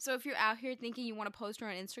 So if you're out here thinking you want to post her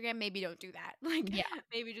on Instagram, maybe don't do that. Like, Yeah.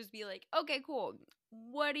 maybe just be like, okay, cool.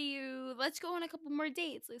 Let's go on a couple more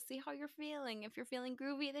dates. Let's see how you're feeling. If you're feeling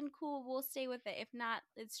groovy, then cool, we'll stay with it. If not,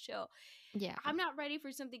 let's chill. Yeah. I'm not ready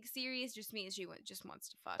for something serious. Just means just wants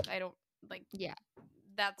to fuck. I don't like, Yeah.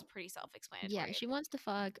 that's pretty self Yeah, explanatory. she wants to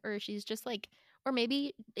fuck, or she's just like, or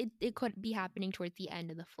maybe it could be happening towards the end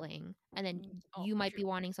of the fling, and then Oh, you might true. be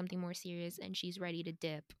wanting something more serious, and she's ready to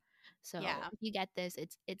dip. So Yeah. if you get this,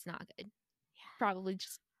 it's not good. Probably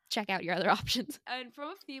just check out your other options. And from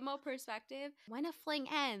a female perspective, when a fling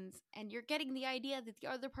ends and you're getting the idea that the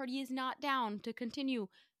other party is not down to continue,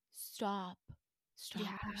 stop. Stop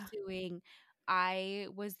Yeah. pursuing. I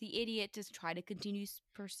was the idiot to try to continue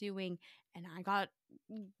pursuing, and I got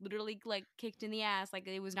literally like kicked in the ass. Like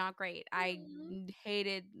it was not great. I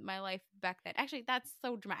hated my life back then. Actually, that's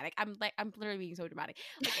so dramatic. I'm literally being so dramatic.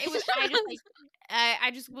 Like it was. I just like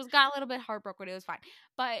I just was got a little bit heartbroken. It was fine,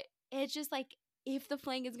 but it's just like, if the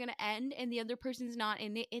fling is gonna end and the other person's not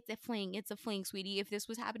in it, it's a fling. It's a fling, sweetie. If this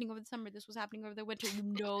was happening over the summer, this was happening over the winter, you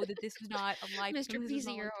know that this was not a life. Mr. This is Please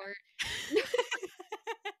not your like heart.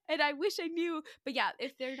 and I wish I knew. But yeah,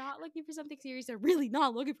 if they're not looking for something serious, they're really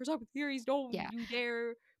not looking for something serious. Don't Yeah. you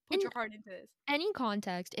dare put In your heart into this. any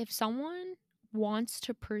context, if someone wants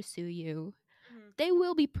to pursue you, Mhm. they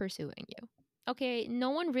will be pursuing you. Okay, no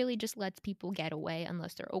one really just lets people get away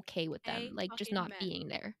unless they're okay with them, like just not Amen. being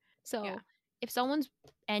there. Yeah. So if someone's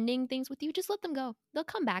ending things with you, just let them go. They'll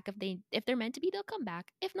come back if they're meant to be. They'll come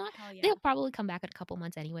back. If not, Hell yeah. they'll probably come back in a couple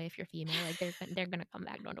months anyway. If you're female, like they're gonna come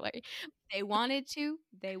back. Don't worry. They wanted to,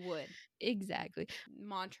 they would. Exactly.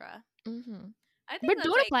 Mantra. Hmm. I think But that's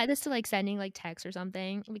don't like, apply this to like sending like text or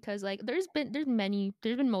something, because like there's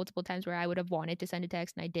been multiple times where I would have wanted to send a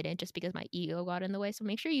text and I didn't, just because my ego got in the way. So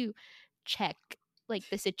make sure you check like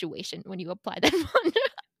the situation when you apply that mantra.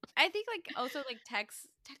 I think like also like texts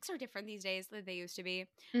are different these days than they used to be.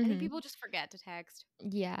 I think Mhm. people just forget to text.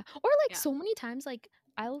 Yeah. Or like Yeah. so many times like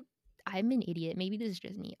I'm an idiot. Maybe this is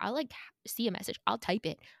just me. I'll like see a message. I'll type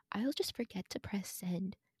it. I'll just forget to press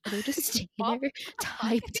send. It'll just stay What there the fuck?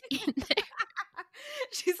 typed in there.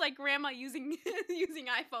 She's like grandma using using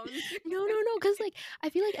iPhones. No, because like I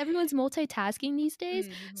feel like everyone's multitasking these days.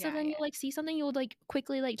 So Yeah, then yeah. you'll like see something, you'll like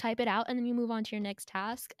quickly like type it out, and then you move on to your next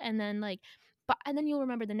task, and then like and then you'll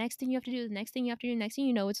remember the next thing you have to do, the next thing you have to do, next thing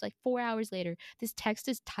you know, it's like 4 hours later. This text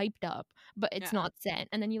is typed up, but it's Yeah. not sent.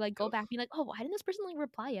 And then you like go Oof. back and be like, oh, why didn't this person like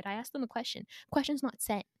reply yet? I asked them a question. Question's not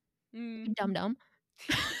sent. Mm. You dum.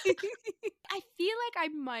 I feel like I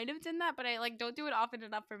might have done that, but I like don't do it often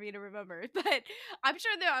enough for me to remember. But I'm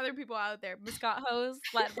sure there are other people out there. Muscat hoes,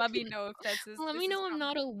 let me know if that's this. Let this me is know I'm common.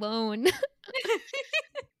 not alone.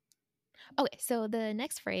 Okay, so the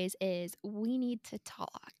next phrase is we need to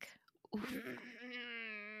talk. Oof.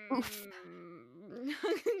 Oof.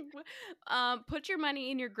 Put your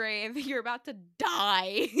money in your grave. You're about to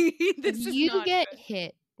die. This is You not get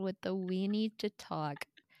hit with the we need to talk.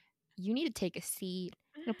 You need to take a seat.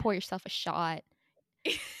 You're gonna pour yourself a shot.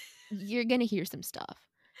 good. You're gonna hear some stuff.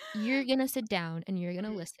 You're gonna sit down and you're gonna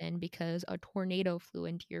Mhm. listen, because a tornado flew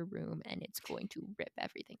into your room and it's going to rip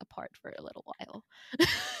everything apart for a little while.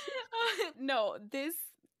 No, this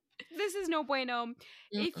is no bueno.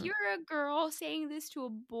 If Mm-mm. you're a girl saying this to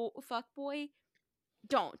a fuck boy,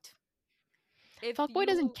 don't. If Fuckboy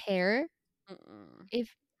doesn't care Mm-mm.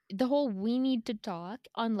 if the whole we need to talk,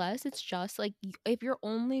 unless it's just like if your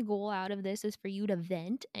only goal out of this is for you to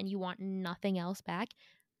vent and you want nothing else back,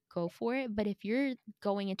 go for it. But if you're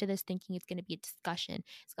going into this thinking it's going to be a discussion,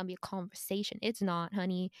 it's going to be a conversation, it's not,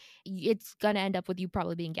 honey. It's going to end up with you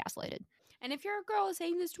probably being gaslighted. And if you're a girl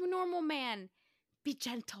saying this to a normal man, be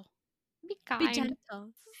gentle. Be Be kind.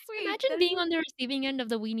 gentle. Sweet. Imagine That being is- on the receiving end of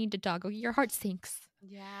the we need to talk. Okay, your heart sinks.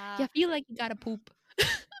 Yeah. You feel like you gotta poop.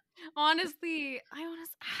 Honestly,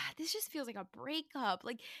 this just feels like a breakup.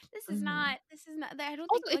 Like this is not. I don't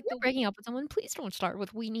Also, think if like you're breaking up with someone, please don't start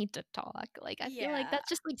with "we need to talk." Like, I feel like Yeah. that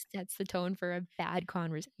just like sets the tone for a bad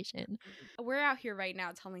conversation. We're out here right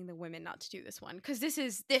now telling the women not to do this one because this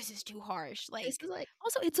is too harsh. This Like, is like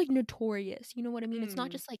also it's like notorious. You know what I mean? It's not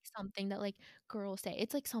mm, just like something that like girls say.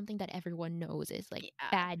 It's like something that everyone knows is like yeah,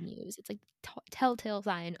 bad news. It's like telltale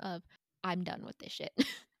sign of I'm done with this shit.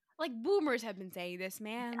 like boomers have been saying this,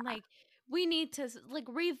 man. Like, we need to like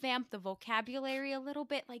revamp the vocabulary a little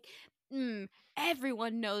bit. Like,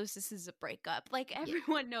 everyone knows this is a breakup. Like, Yeah.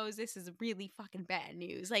 everyone knows this is really fucking bad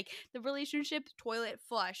news. Like, the relationship toilet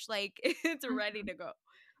flush. Like, it's ready to go.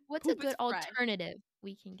 What's Poop a good is fresh. alternative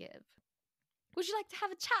we can give? Would you like to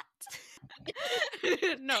have a chat?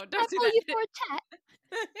 No, I'll don't do call that. you for a chat.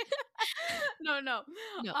 No. No.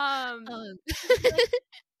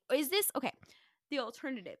 Like, is this okay? The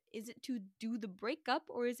alternative, is it to do the breakup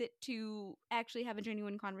or is it to actually have a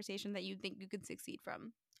genuine conversation that you think you could succeed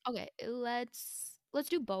from? Okay, let's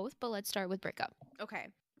do both, but let's start with breakup. Okay.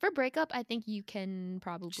 For breakup, I think you can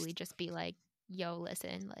probably just be like, "Yo,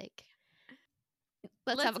 listen, like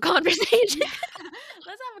let's have a conversation."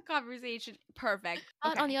 Let's have a conversation. Perfect.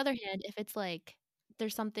 But on Okay. the other hand, if it's like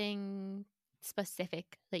there's something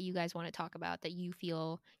specific that you guys want to talk about that you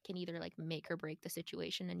feel can either like make or break the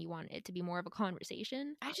situation and you want it to be more of a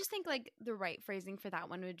conversation. I just think like the right phrasing for that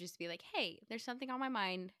one would just be like, "Hey, there's something on my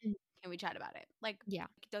mind. Mm. Can we chat about it?" Like, Yeah.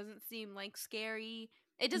 it doesn't seem like scary.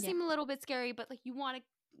 It does Yeah. seem a little bit scary, but like you want to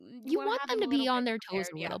You want have them a to be little on bit their toes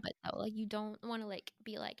prepared, a yeah. little bit though. Like you don't want to like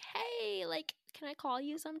be like, "Hey, like can I call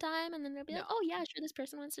you sometime?" And then they'll be like, No. "Oh yeah, sure, this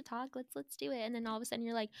person wants to talk. Let's do it." And then all of a sudden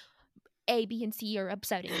you're like, A, B, and C are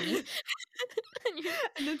upsetting me.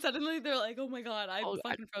 And then suddenly they're like, "Oh my god, I'm Oh, God.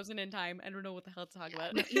 fucking frozen in time. I don't know what the hell to talk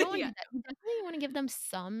about." No, you don't want to Yeah. do that. You definitely want to give them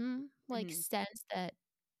some like Mhm. sense that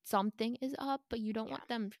something is up, but you don't Yeah. want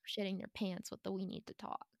them shitting their pants with the "we need to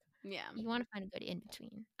talk." Yeah. You want to find a good in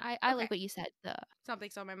between. I Okay. like what you said.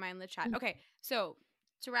 Something's on my mind. Let's chat. Mm. Okay, so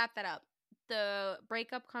to wrap that up, the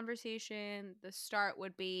breakup conversation, the start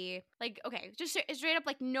would be like, okay, just straight up,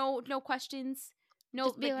 like no questions. No,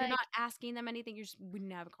 Just be like you're like- not asking them anything. You're just we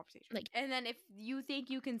need to have a conversation. Like- and then if you think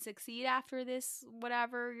you can succeed after this,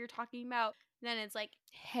 whatever you're talking about, then it's like,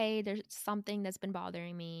 "Hey, there's something that's been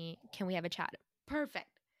bothering me. Can we have a chat?" perfect.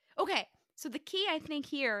 Okay, so the key I think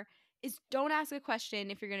here is don't ask a question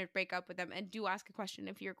if you're going to break up with them, and do ask a question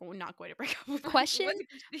if you're not going to break up with them. Question? What's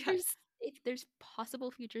the question? Yeah. If there's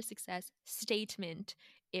possible future success. Statement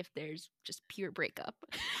if there's just pure breakup.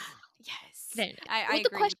 Yes. Then I with the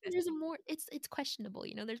agree question, with this. there's a more. It's questionable.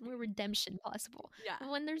 You know, there's more redemption possible. Yeah. But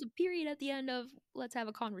when there's a period at the end of let's have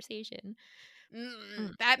a conversation.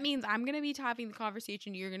 That means I'm gonna be having the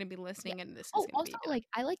conversation. You're gonna be listening, and this is Oh, gonna also be like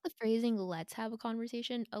I like the phrasing "let's have a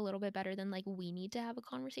conversation" a little bit better than like "we need to have a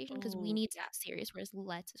conversation" because we Ooh, need to yeah. be serious, whereas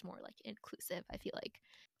 "let's" is more like inclusive. I feel like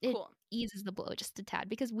it Cool. eases the blow just a tad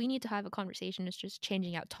because "we need to have a conversation" is just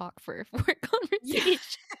changing out talk for a Yeah.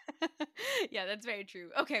 conversation. Yeah, that's very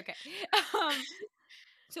true. Okay.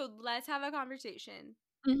 So let's have a conversation,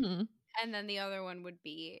 Mm-hmm. and then the other one would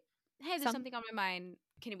be, hey, there's Some- something on my mind.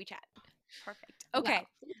 Can we chat? Perfect. Wow. Okay.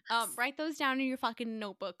 Yes. Write those down in your fucking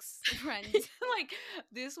notebooks, friends. Like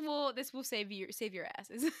this will save your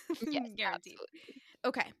asses. Yes, Guaranteed. absolutely.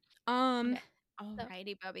 Okay. Okay.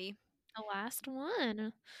 Alrighty, Bubby. The last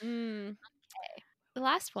one. Mm. The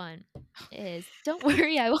last one is don't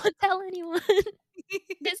worry, I won't tell anyone.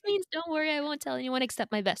 This means don't worry, I won't tell anyone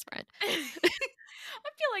except my best friend. I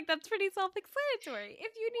feel like that's pretty self-explanatory.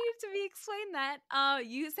 If you needed to be explained that,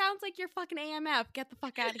 you sounds like you're fucking AMF. Get the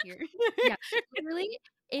fuck out of here. Yeah, literally,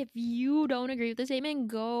 if you don't agree with the statement,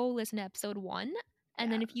 go listen to episode 1.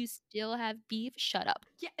 And then if you still have beef, shut up.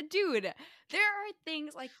 Yeah, dude. There are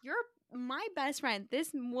things like you're my best friend.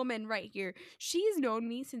 This woman right here, she's known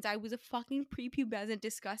me since I was a fucking prepubescent,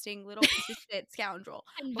 disgusting little piece of shit scoundrel.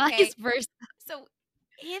 And Okay. vice versa. So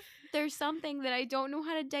if there's something that I don't know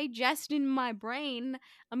how to digest in my brain,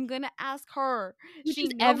 I'm gonna ask her. Which She is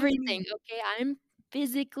knows everything, me. okay? I'm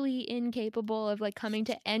physically incapable of like coming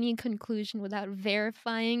to any conclusion without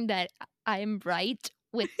verifying that I'm right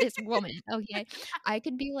with this woman. Okay, I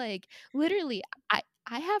could be like, literally,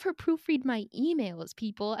 I have her proofread my emails.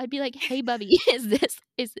 People, I'd be like, "Hey, Bubby,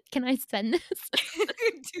 can I send this?"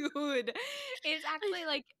 Dude, it's actually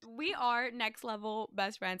like we are next level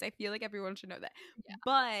best friends. I feel like everyone should know that. Yeah.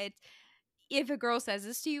 But if a girl says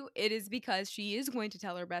this to you, it is because she is going to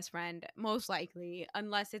tell her best friend, most likely,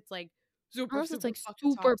 unless it's like super, Unless it's like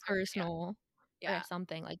fucking super toxic. personal Yeah. or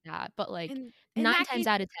something like that. But like In 9 that times case,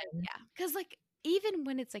 out of 10, yeah, because like even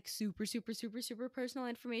when it's like super, super, super, super personal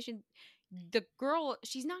information, the girl,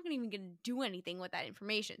 she's not even gonna do anything with that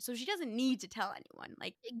information, so she doesn't need to tell anyone.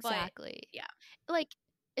 Like, Exactly. yeah. Like,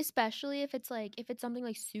 especially if it's something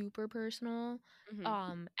like super personal,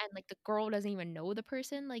 and like the girl doesn't even know the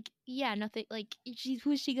person, like, yeah, nothing, like,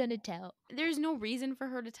 who's she gonna tell? There's no reason for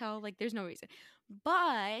her to tell. Like, there's no reason.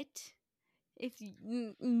 But if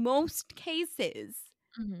most cases,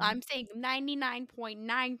 I'm saying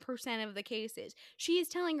 99.9% of the cases, she is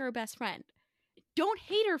telling her best friend. Don't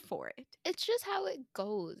hate her for it. It's just how it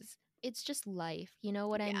goes. It's just life. You know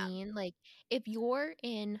what I Yeah. mean? Like, if you're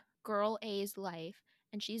in girl A's life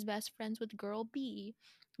and she's best friends with girl B,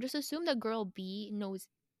 just assume that girl B knows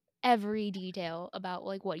every detail about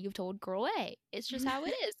like what you've told girl A. It's just how it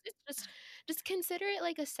is. It's just consider it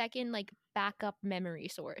like a second like backup memory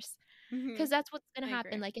source. Because that's what's gonna I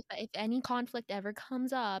happen. agree. Like if any conflict ever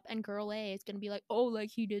comes up and girl A is gonna be like, oh, like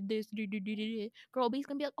he did this, girl B is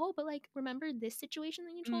gonna be like, oh, but like remember this situation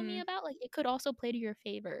that you told me about? Like it could also play to your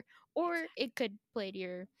favor, or it could play to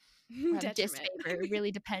your Detriment. disfavor. It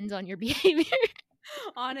really depends on your behavior.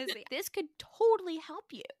 Honestly, this could totally help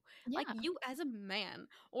you. Like, Yeah. you as a man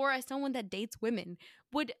or as someone that dates women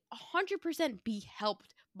would 100% be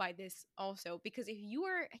helped by this also, because if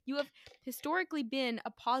you have historically been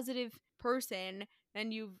a positive person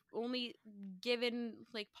and you've only given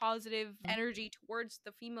like positive energy towards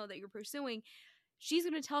the female that you're pursuing, she's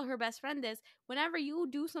going to tell her best friend this. Whenever you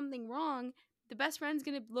do something wrong, the best friend's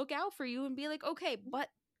going to look out for you and be like, okay, but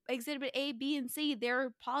exhibit A, B, and C,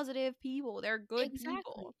 they're positive people. They're good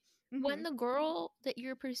people. When the girl that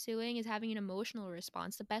you're pursuing is having an emotional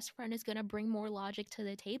response, the best friend is gonna bring more logic to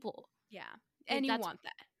the table. Yeah. Like, And you want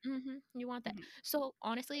that. You want that. So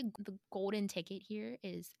honestly, the golden ticket here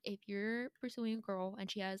is if you're pursuing a girl and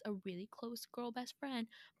she has a really close girl best friend,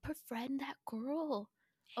 befriend that girl.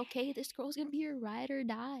 Okay, this girl's gonna be your ride or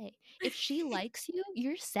die. If she likes you,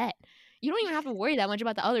 you're set. You don't even have to worry that much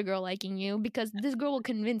about the other girl liking you, because this girl will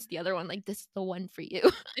convince the other one like this is the one for you.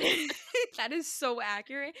 That is so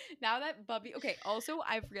accurate. Now that Bubby, okay, also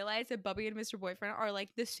I've realized that Bubby and Mr. Boyfriend are like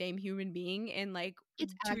the same human being in like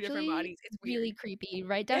It's two different actually bodies. It's weird. really creepy,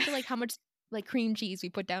 right down to like how much like cream cheese we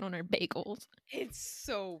put down on our bagels. It's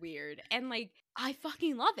so weird. And like, I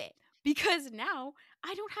fucking love it because now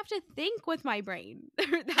I don't have to think with my brain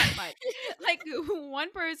that much. Like,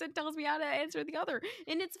 one person tells me how to answer the other,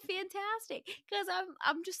 and it's fantastic because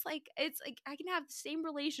I'm just like, it's like I can have the same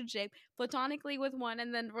relationship platonically with one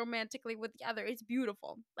and then romantically with the other. It's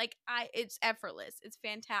beautiful. Like, it's effortless. It's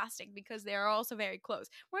fantastic because they are also very close.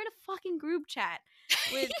 We're in a fucking group chat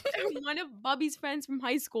with one of Bubby's friends from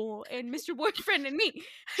high school and Mr. Boyfriend and me.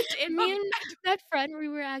 And Me Bubby, and that friend, we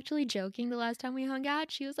were actually joking the last time we hung out.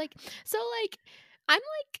 She was like, "So like, I'm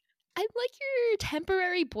I'm like your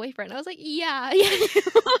temporary boyfriend." I was like, "Yeah, yeah, you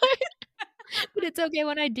are." But it's okay,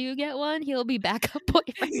 when I do get one, he'll be backup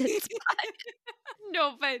boyfriend. It's fine.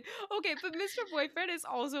 no, but okay, but Mr. Boyfriend is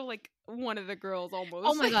also like one of the girls almost.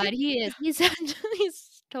 Oh my god, he is. He's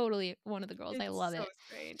totally one of the girls. I It's love so it.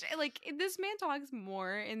 strange. Like, this man talks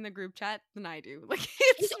more in the group chat than I do. Like,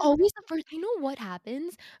 He's always the first. You know what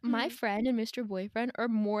happens? My Mhm. friend and Mr. Boyfriend are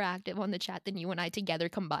more active on the chat than you and I together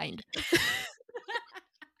combined.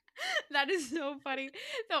 That is so funny.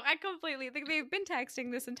 No, I completely think they've been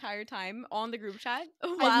texting this entire time on the group chat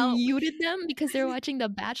I've while muted them because they're watching The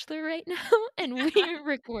Bachelor right now, and we're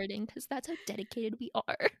recording because that's how dedicated we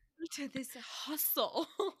are. to this hustle.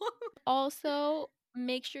 Also,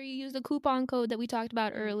 make sure you use the coupon code that we talked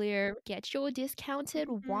about Mm. earlier. Get your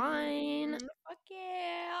discounted wine. Fuck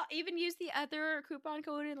yeah. Even use the other coupon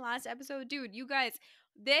code in the last episode. Dude, you guys,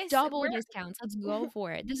 this Double we're discounts. Let's go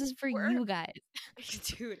for it. This is for we're you guys.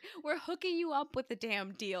 dude, we're hooking you up with the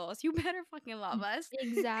damn deals. You better fucking love us.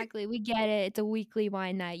 Exactly. We get it. It's a weekly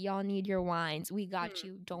wine night. Y'all need your wines. We got Mm.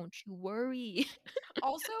 you. Don't you worry.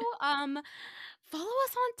 Also, follow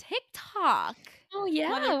us on TikTok. Oh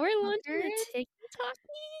yeah, we're launching the Motherfuckers. TikTok.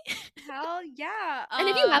 Hell yeah. And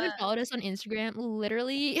if you haven't followed us on Instagram,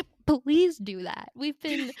 literally, please do that. We've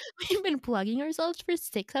been plugging ourselves for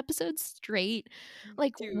 6 episodes straight.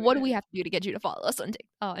 Like, what do Dude. we have to do to get you to follow us on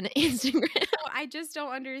Instagram? No, I just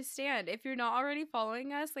don't understand. If you're not already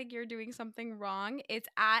following us, like, you're doing something wrong. It's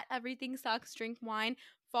at Everything Sucks Drink Wine.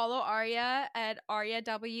 Follow Arya at Arya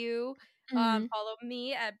W. Follow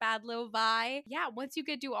me at Bad Lil Vi. Yeah, once you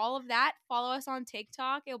do all of that, follow us on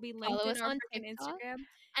TikTok. It'll be linked Follow in us our on freaking TikTok. Instagram.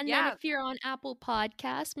 And Yeah. then if you're on Apple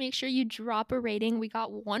Podcasts, make sure you drop a rating. We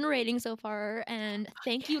got 1 rating so far, and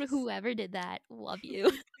thank you to Yes. whoever did that. Love you.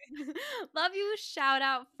 Love you, shout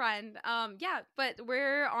out, friend. Yeah, but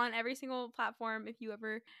we're on every single platform if you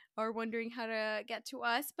ever are wondering how to get to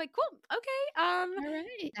us. But cool. Okay. All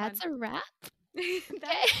right, that's a wrap.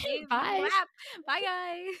 Okay, bye. Bye,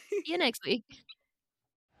 guys. See you next week.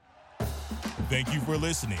 Thank you for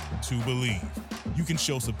listening to Believe. You can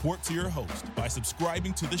show support to your host by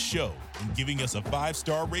subscribing to the show and giving us a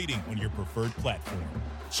 5-star rating on your preferred platform.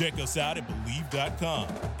 Check us out at Believe.com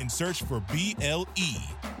and search for BLEAV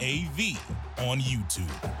on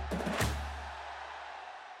YouTube.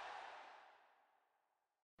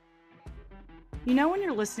 You know when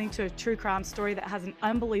you're listening to a true crime story that has an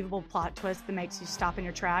unbelievable plot twist that makes you stop in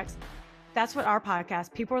your tracks? That's what our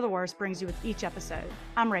podcast, People Are the Worst, brings you with each episode.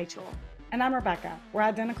 I'm Rachel. And I'm Rebecca. We're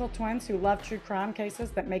identical twins who love true crime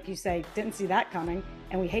cases that make you say, didn't see that coming,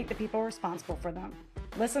 and we hate the people responsible for them.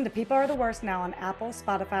 Listen to People Are the Worst now on Apple,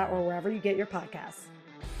 Spotify, or wherever you get your podcasts.